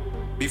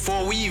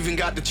before we even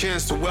got the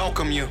chance to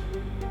welcome you.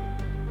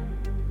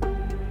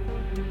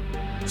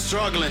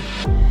 Struggling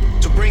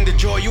to bring the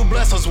joy you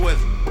bless us with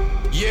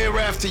year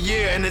after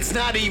year, and it's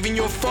not even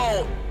your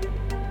fault.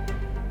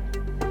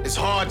 It's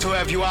hard to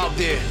have you out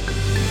there,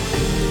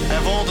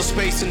 have all the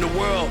space in the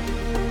world,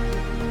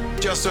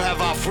 just to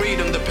have our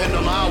freedom depend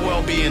on our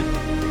well-being.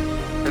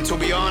 And to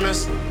be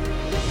honest,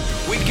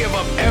 we'd give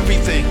up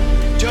everything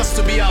just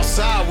to be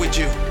outside with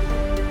you,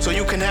 so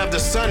you can have the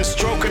sun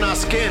stroking our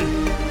skin,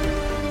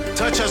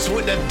 touch us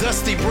with that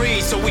dusty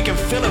breeze so we can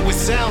fill it with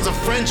sounds of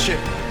friendship,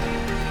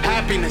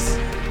 happiness,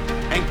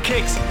 and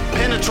kicks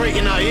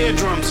penetrating our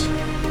eardrums.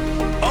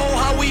 Oh,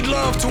 how we'd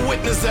love to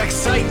witness the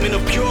excitement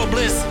of pure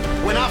bliss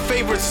when our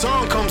favorite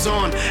song comes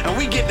on and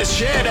we get to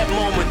share that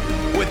moment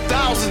with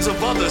thousands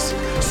of others,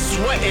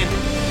 sweating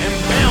and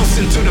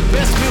bouncing to the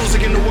best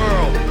music in the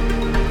world.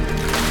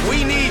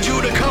 We need you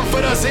to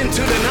comfort us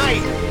into the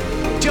night,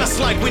 just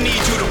like we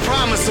need you to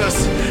promise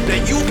us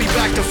that you'll be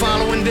back the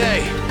following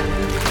day.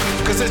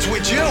 Cause it's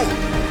with you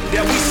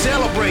that we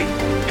celebrate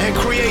and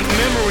create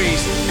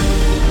memories.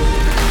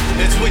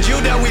 It's with you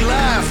that we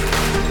laugh,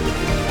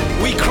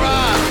 we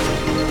cry.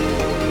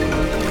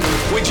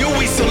 With you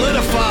we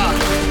solidify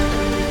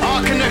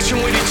our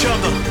connection with each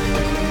other.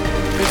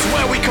 It's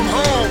where we come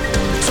home.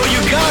 So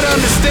you gotta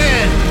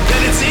understand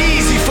that it's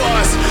easy for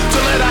us to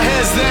let our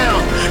heads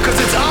down, cause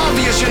it's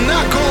obvious cause you're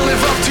not gonna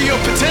live up to your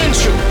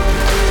potential.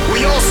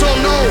 We also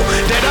know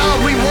that our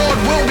reward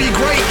will be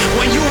great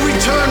when you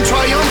return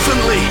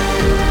triumphantly.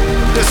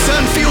 The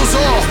sun feels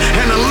off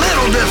and a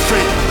little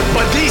different,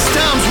 but these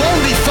times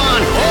won't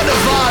define or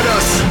divide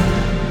us.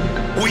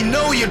 We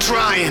know you're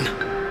trying.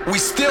 We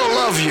still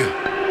love you.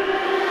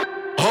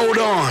 Hold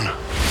on.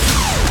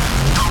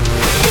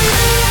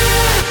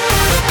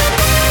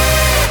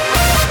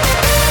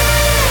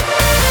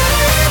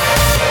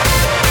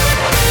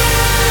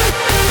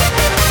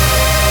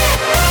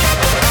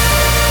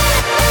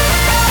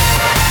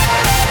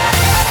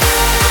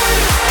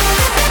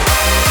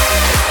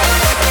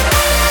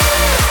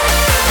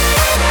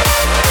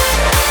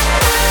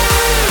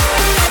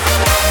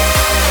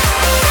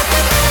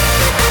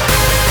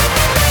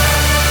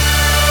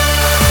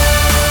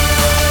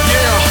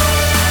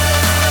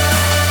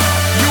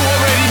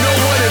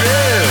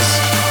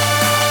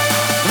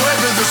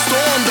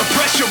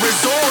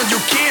 You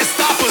can't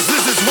stop us,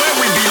 this is where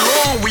we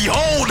belong, we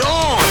hold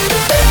on.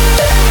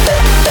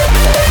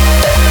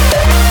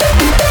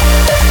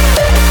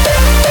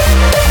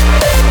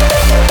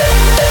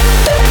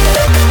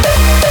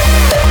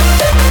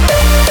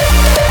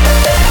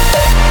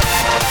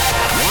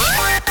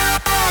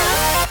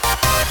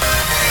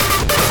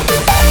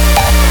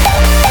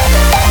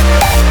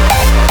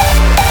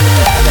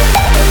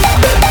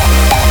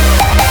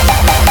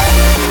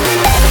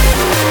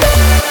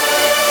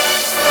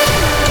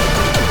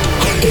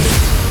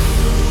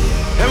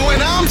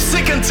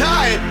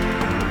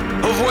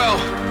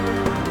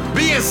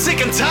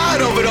 Sick and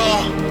tired of it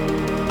all.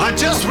 I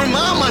just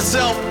remind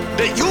myself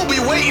that you'll be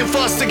waiting for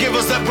us to give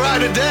us that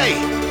brighter day.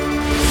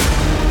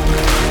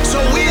 So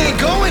we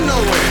ain't going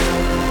nowhere.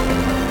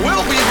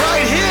 We'll be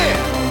right here.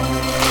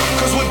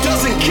 Cause what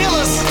doesn't kill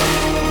us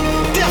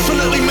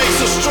definitely makes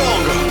us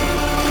stronger.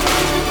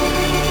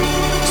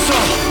 So,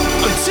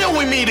 until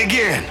we meet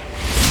again,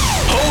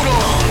 hold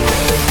on.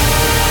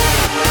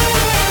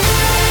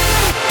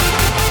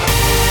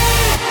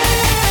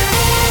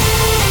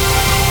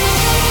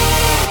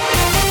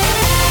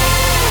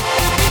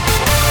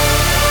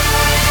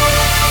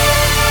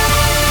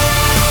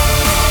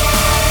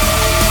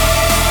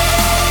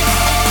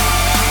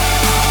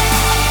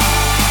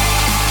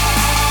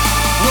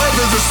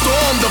 The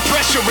storm, the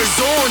pressure is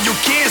on. You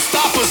can't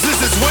stop us,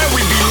 this is where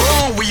we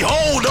belong. We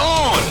hold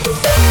on.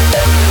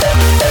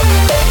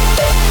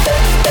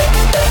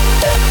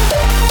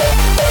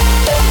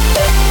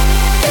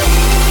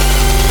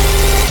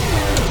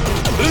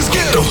 Let's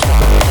get 'em.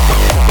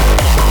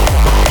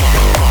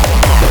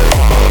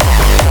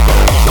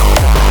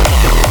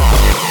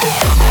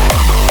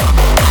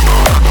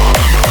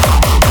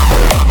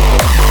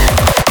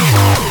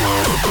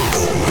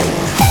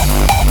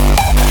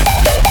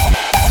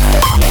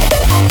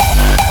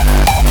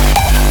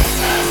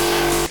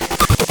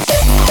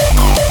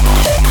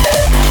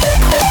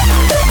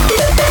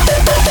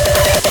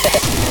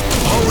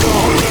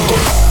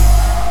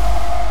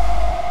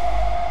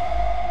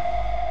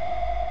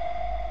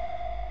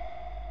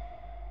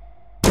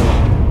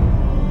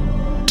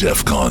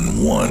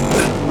 DEFCON 1,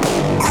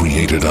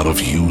 created out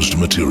of used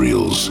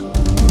materials,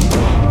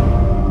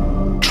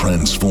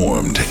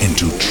 transformed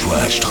into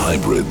trashed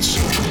hybrids,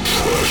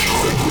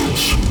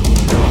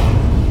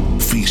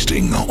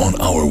 feasting on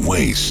our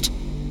waste.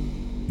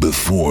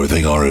 Before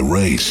they are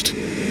erased,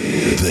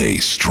 they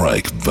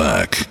strike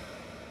back.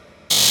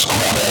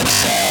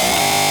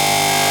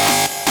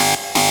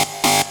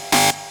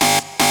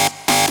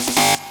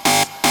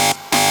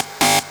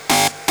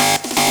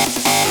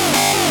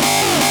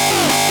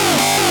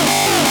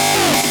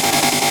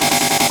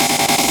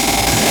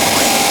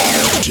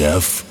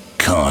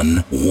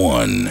 DEFCON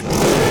 1.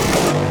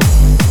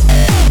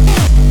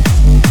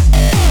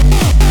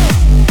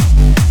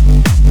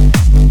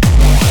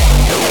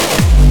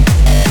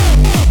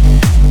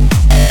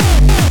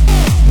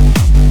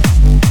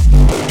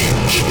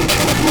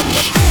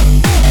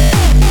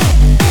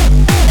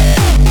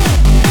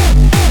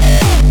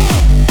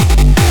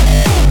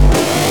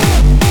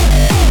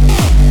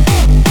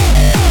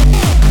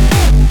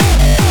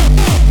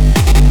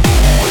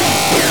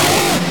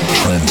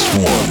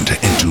 Transformed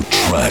into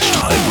trashed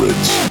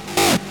hybrids.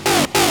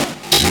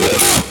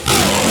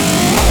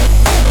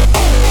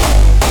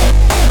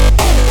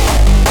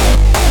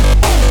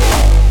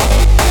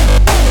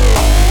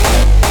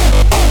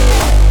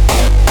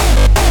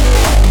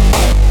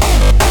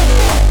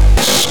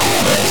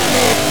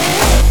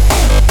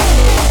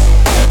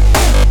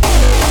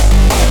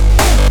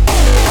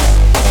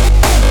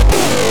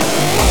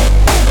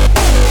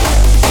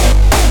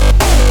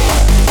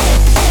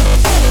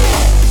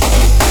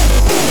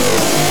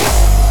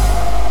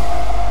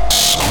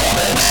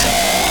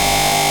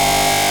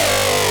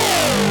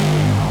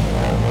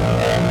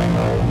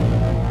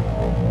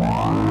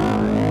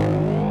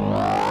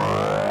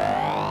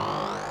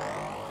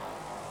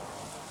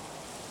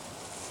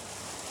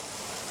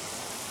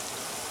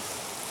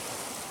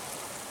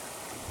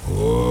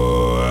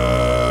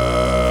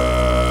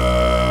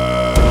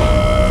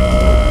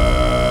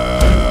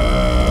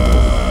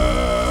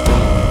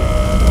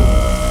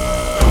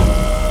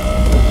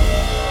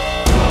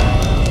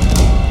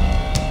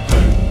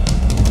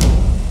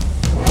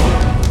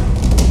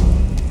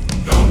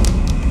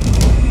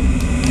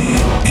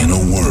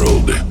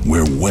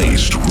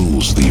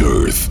 rules the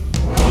earth.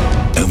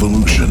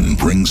 Evolution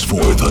brings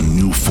forth a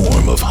new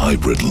form of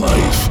hybrid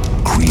life,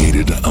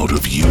 created out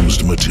of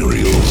used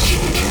materials.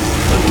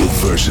 A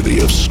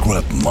diversity of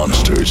scrap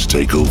monsters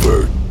take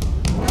over.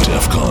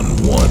 Defcon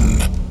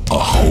 1, a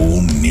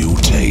whole new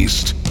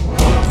taste.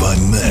 By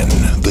men,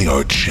 they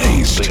are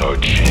chased.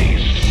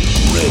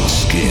 Red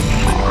skin,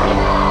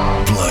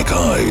 black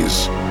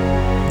eyes,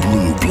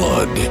 blue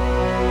blood,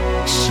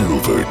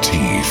 silver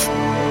teeth,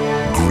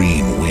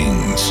 green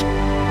wings,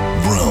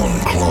 brown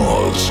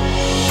claws,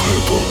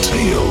 purple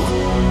tail,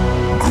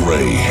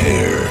 gray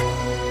hair,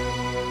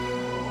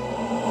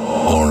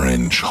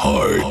 orange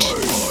heart.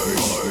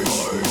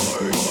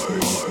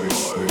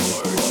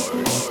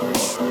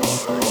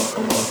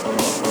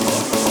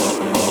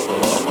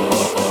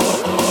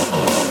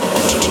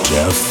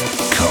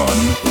 Defcon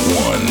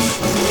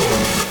 1.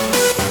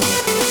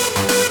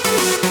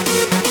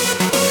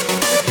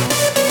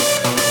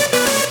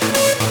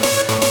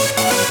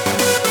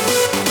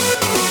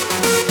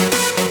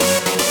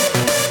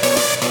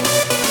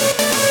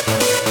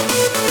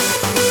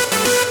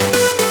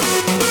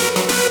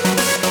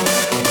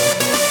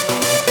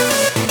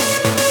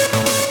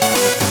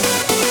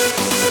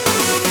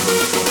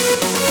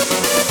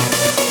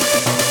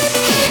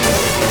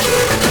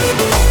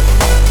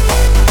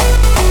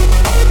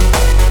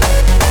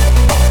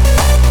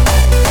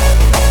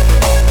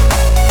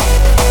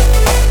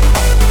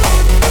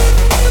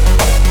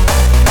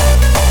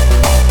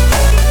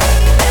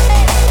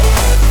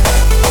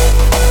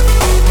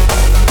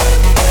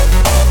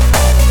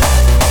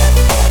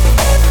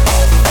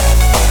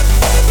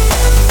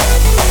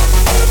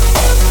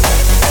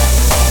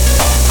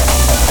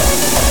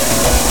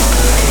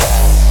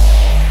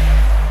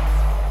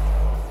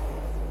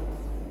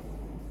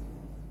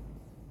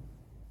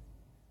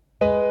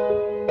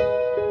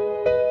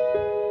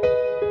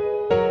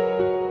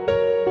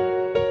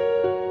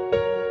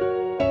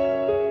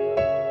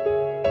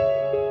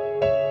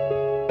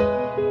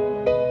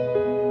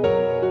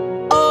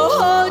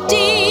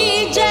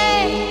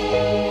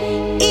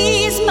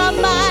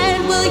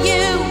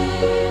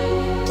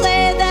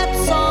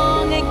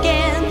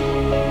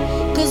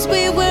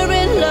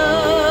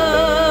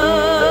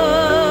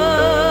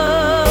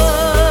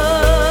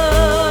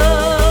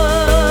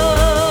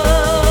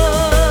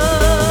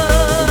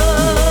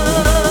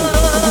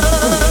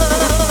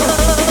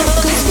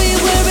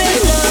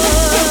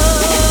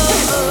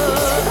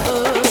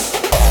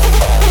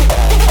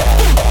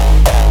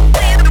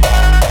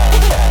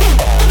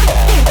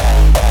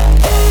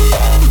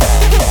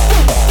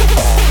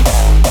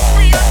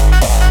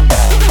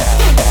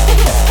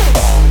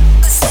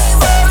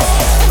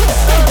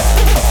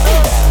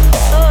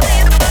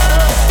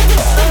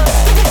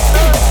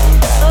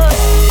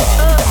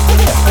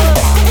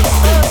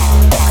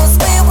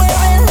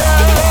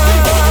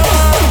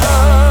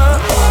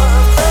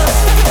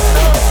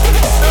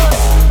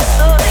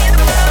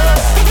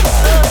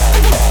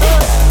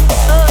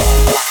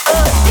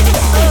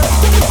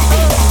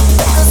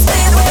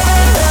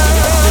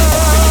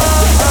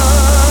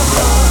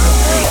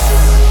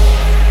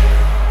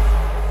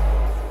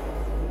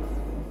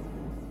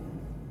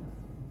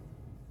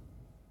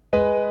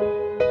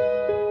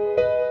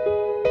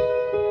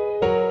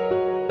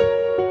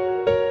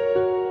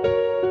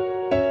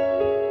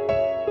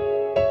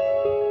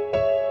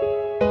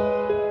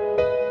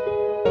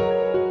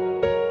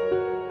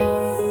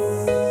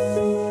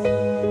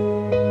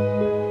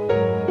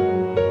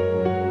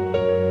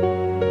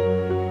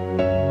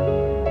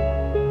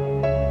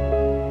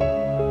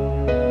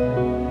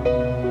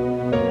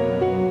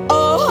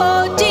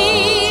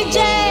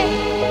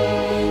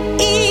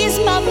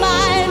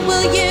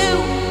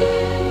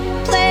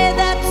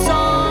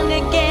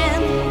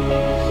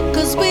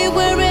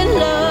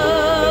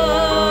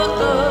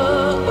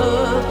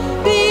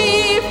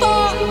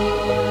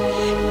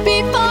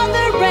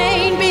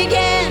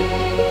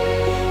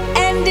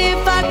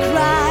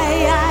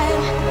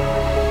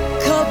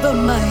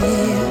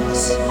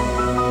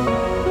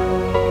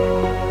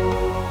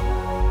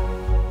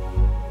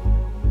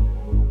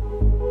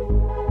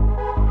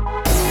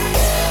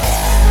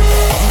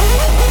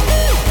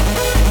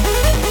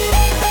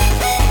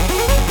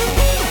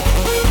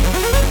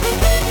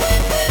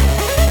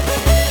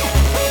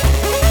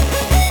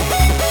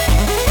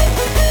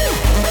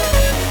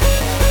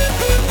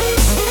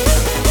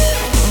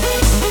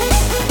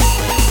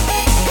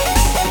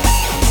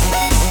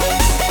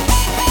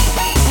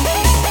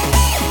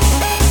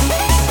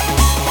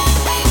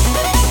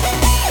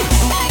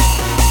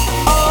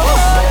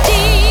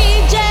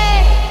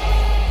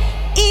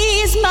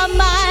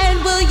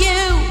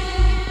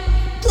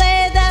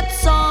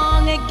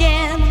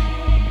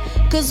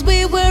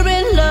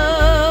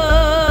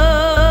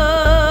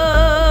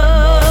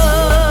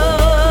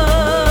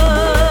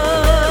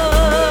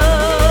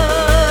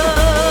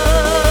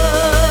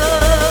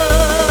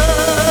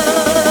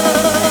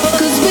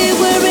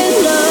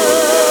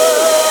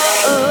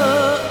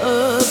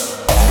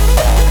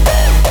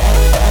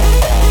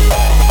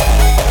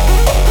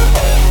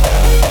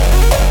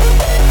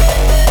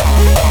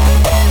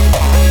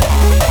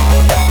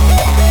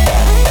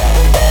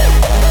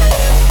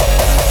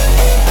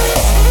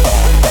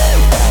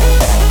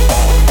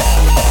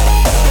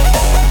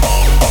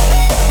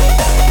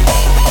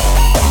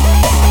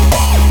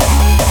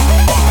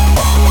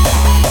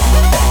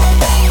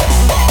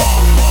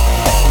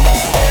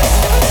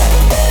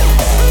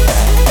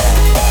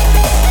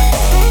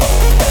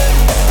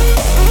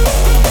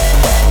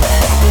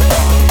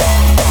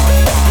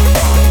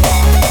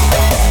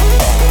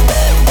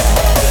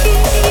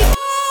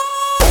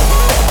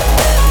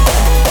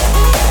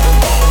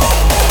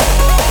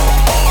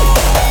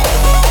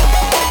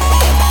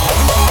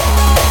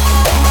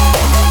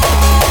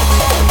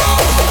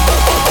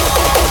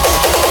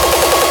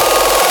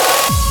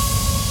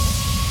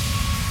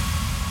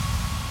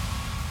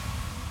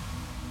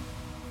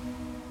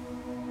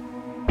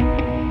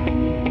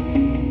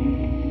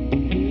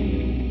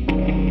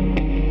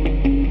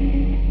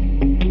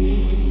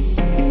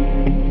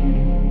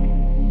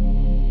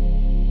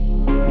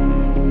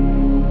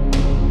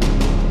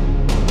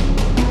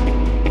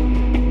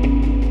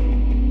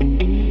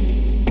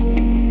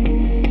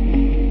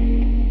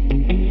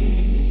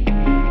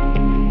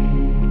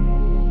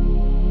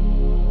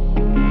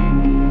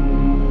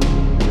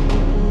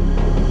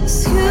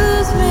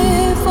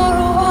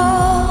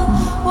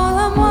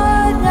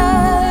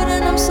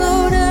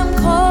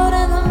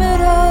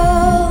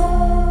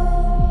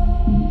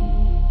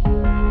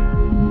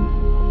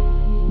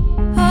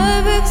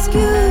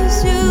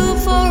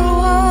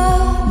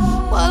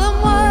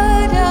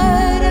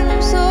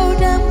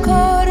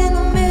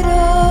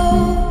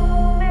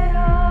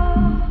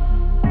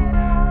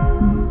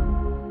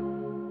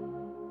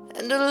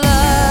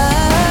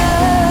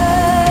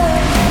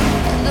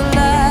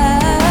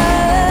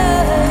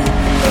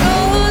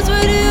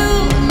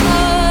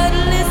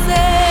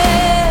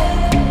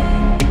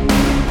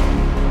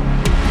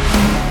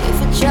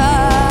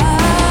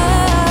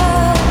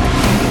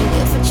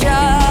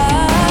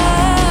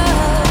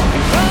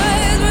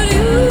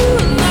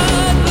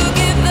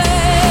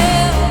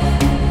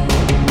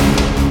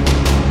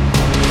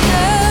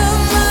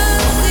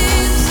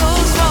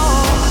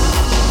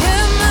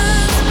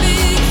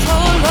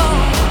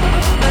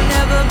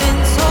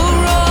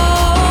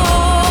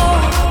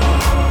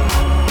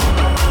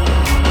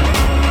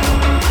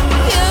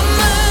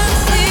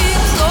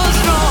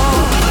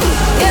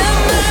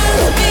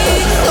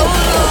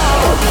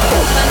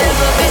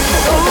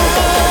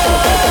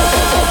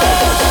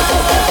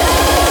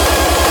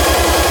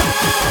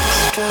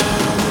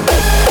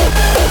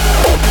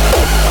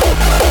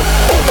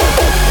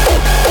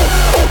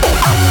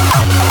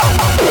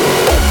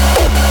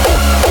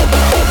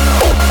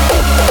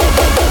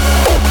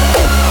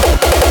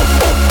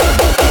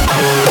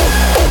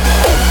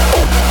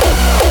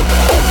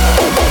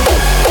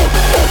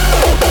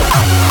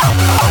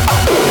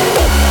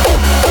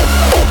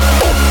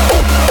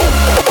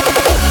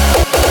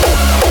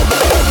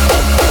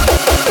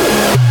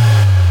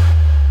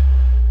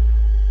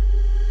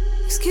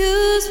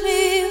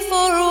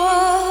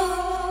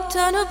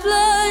 turn a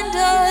blind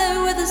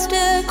eye with a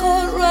stare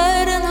caught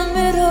right in the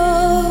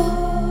middle.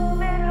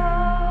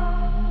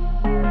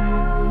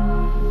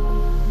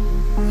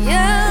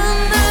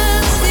 Yeah,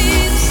 man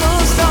seems so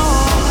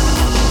strong.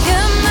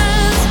 Yeah,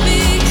 man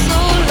speaks so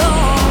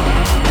long.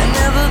 I've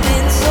never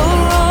been so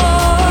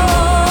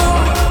wrong.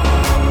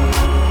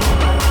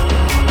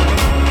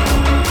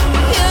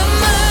 Yeah,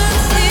 man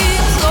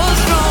seems so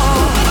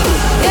strong.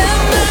 Yeah,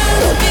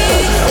 man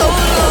speaks so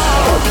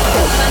long.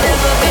 I've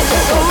never been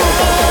so wrong.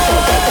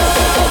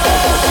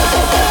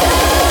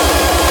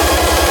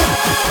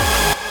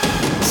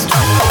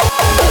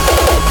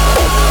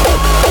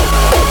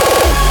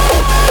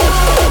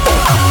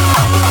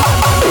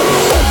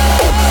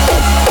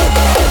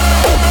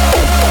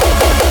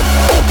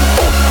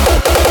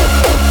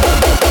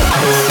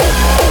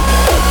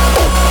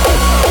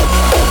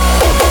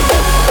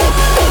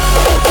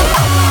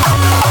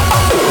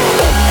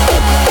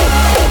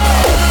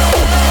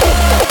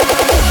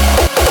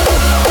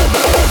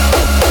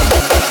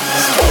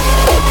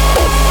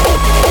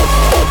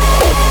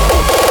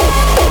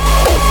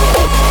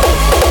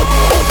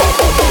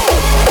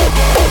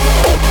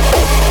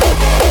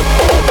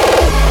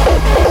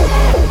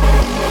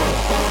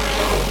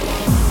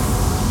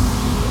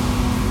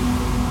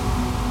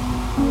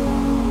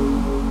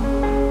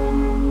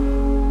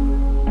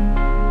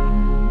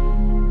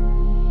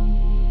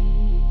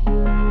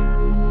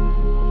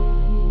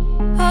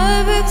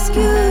 I've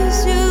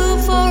excused you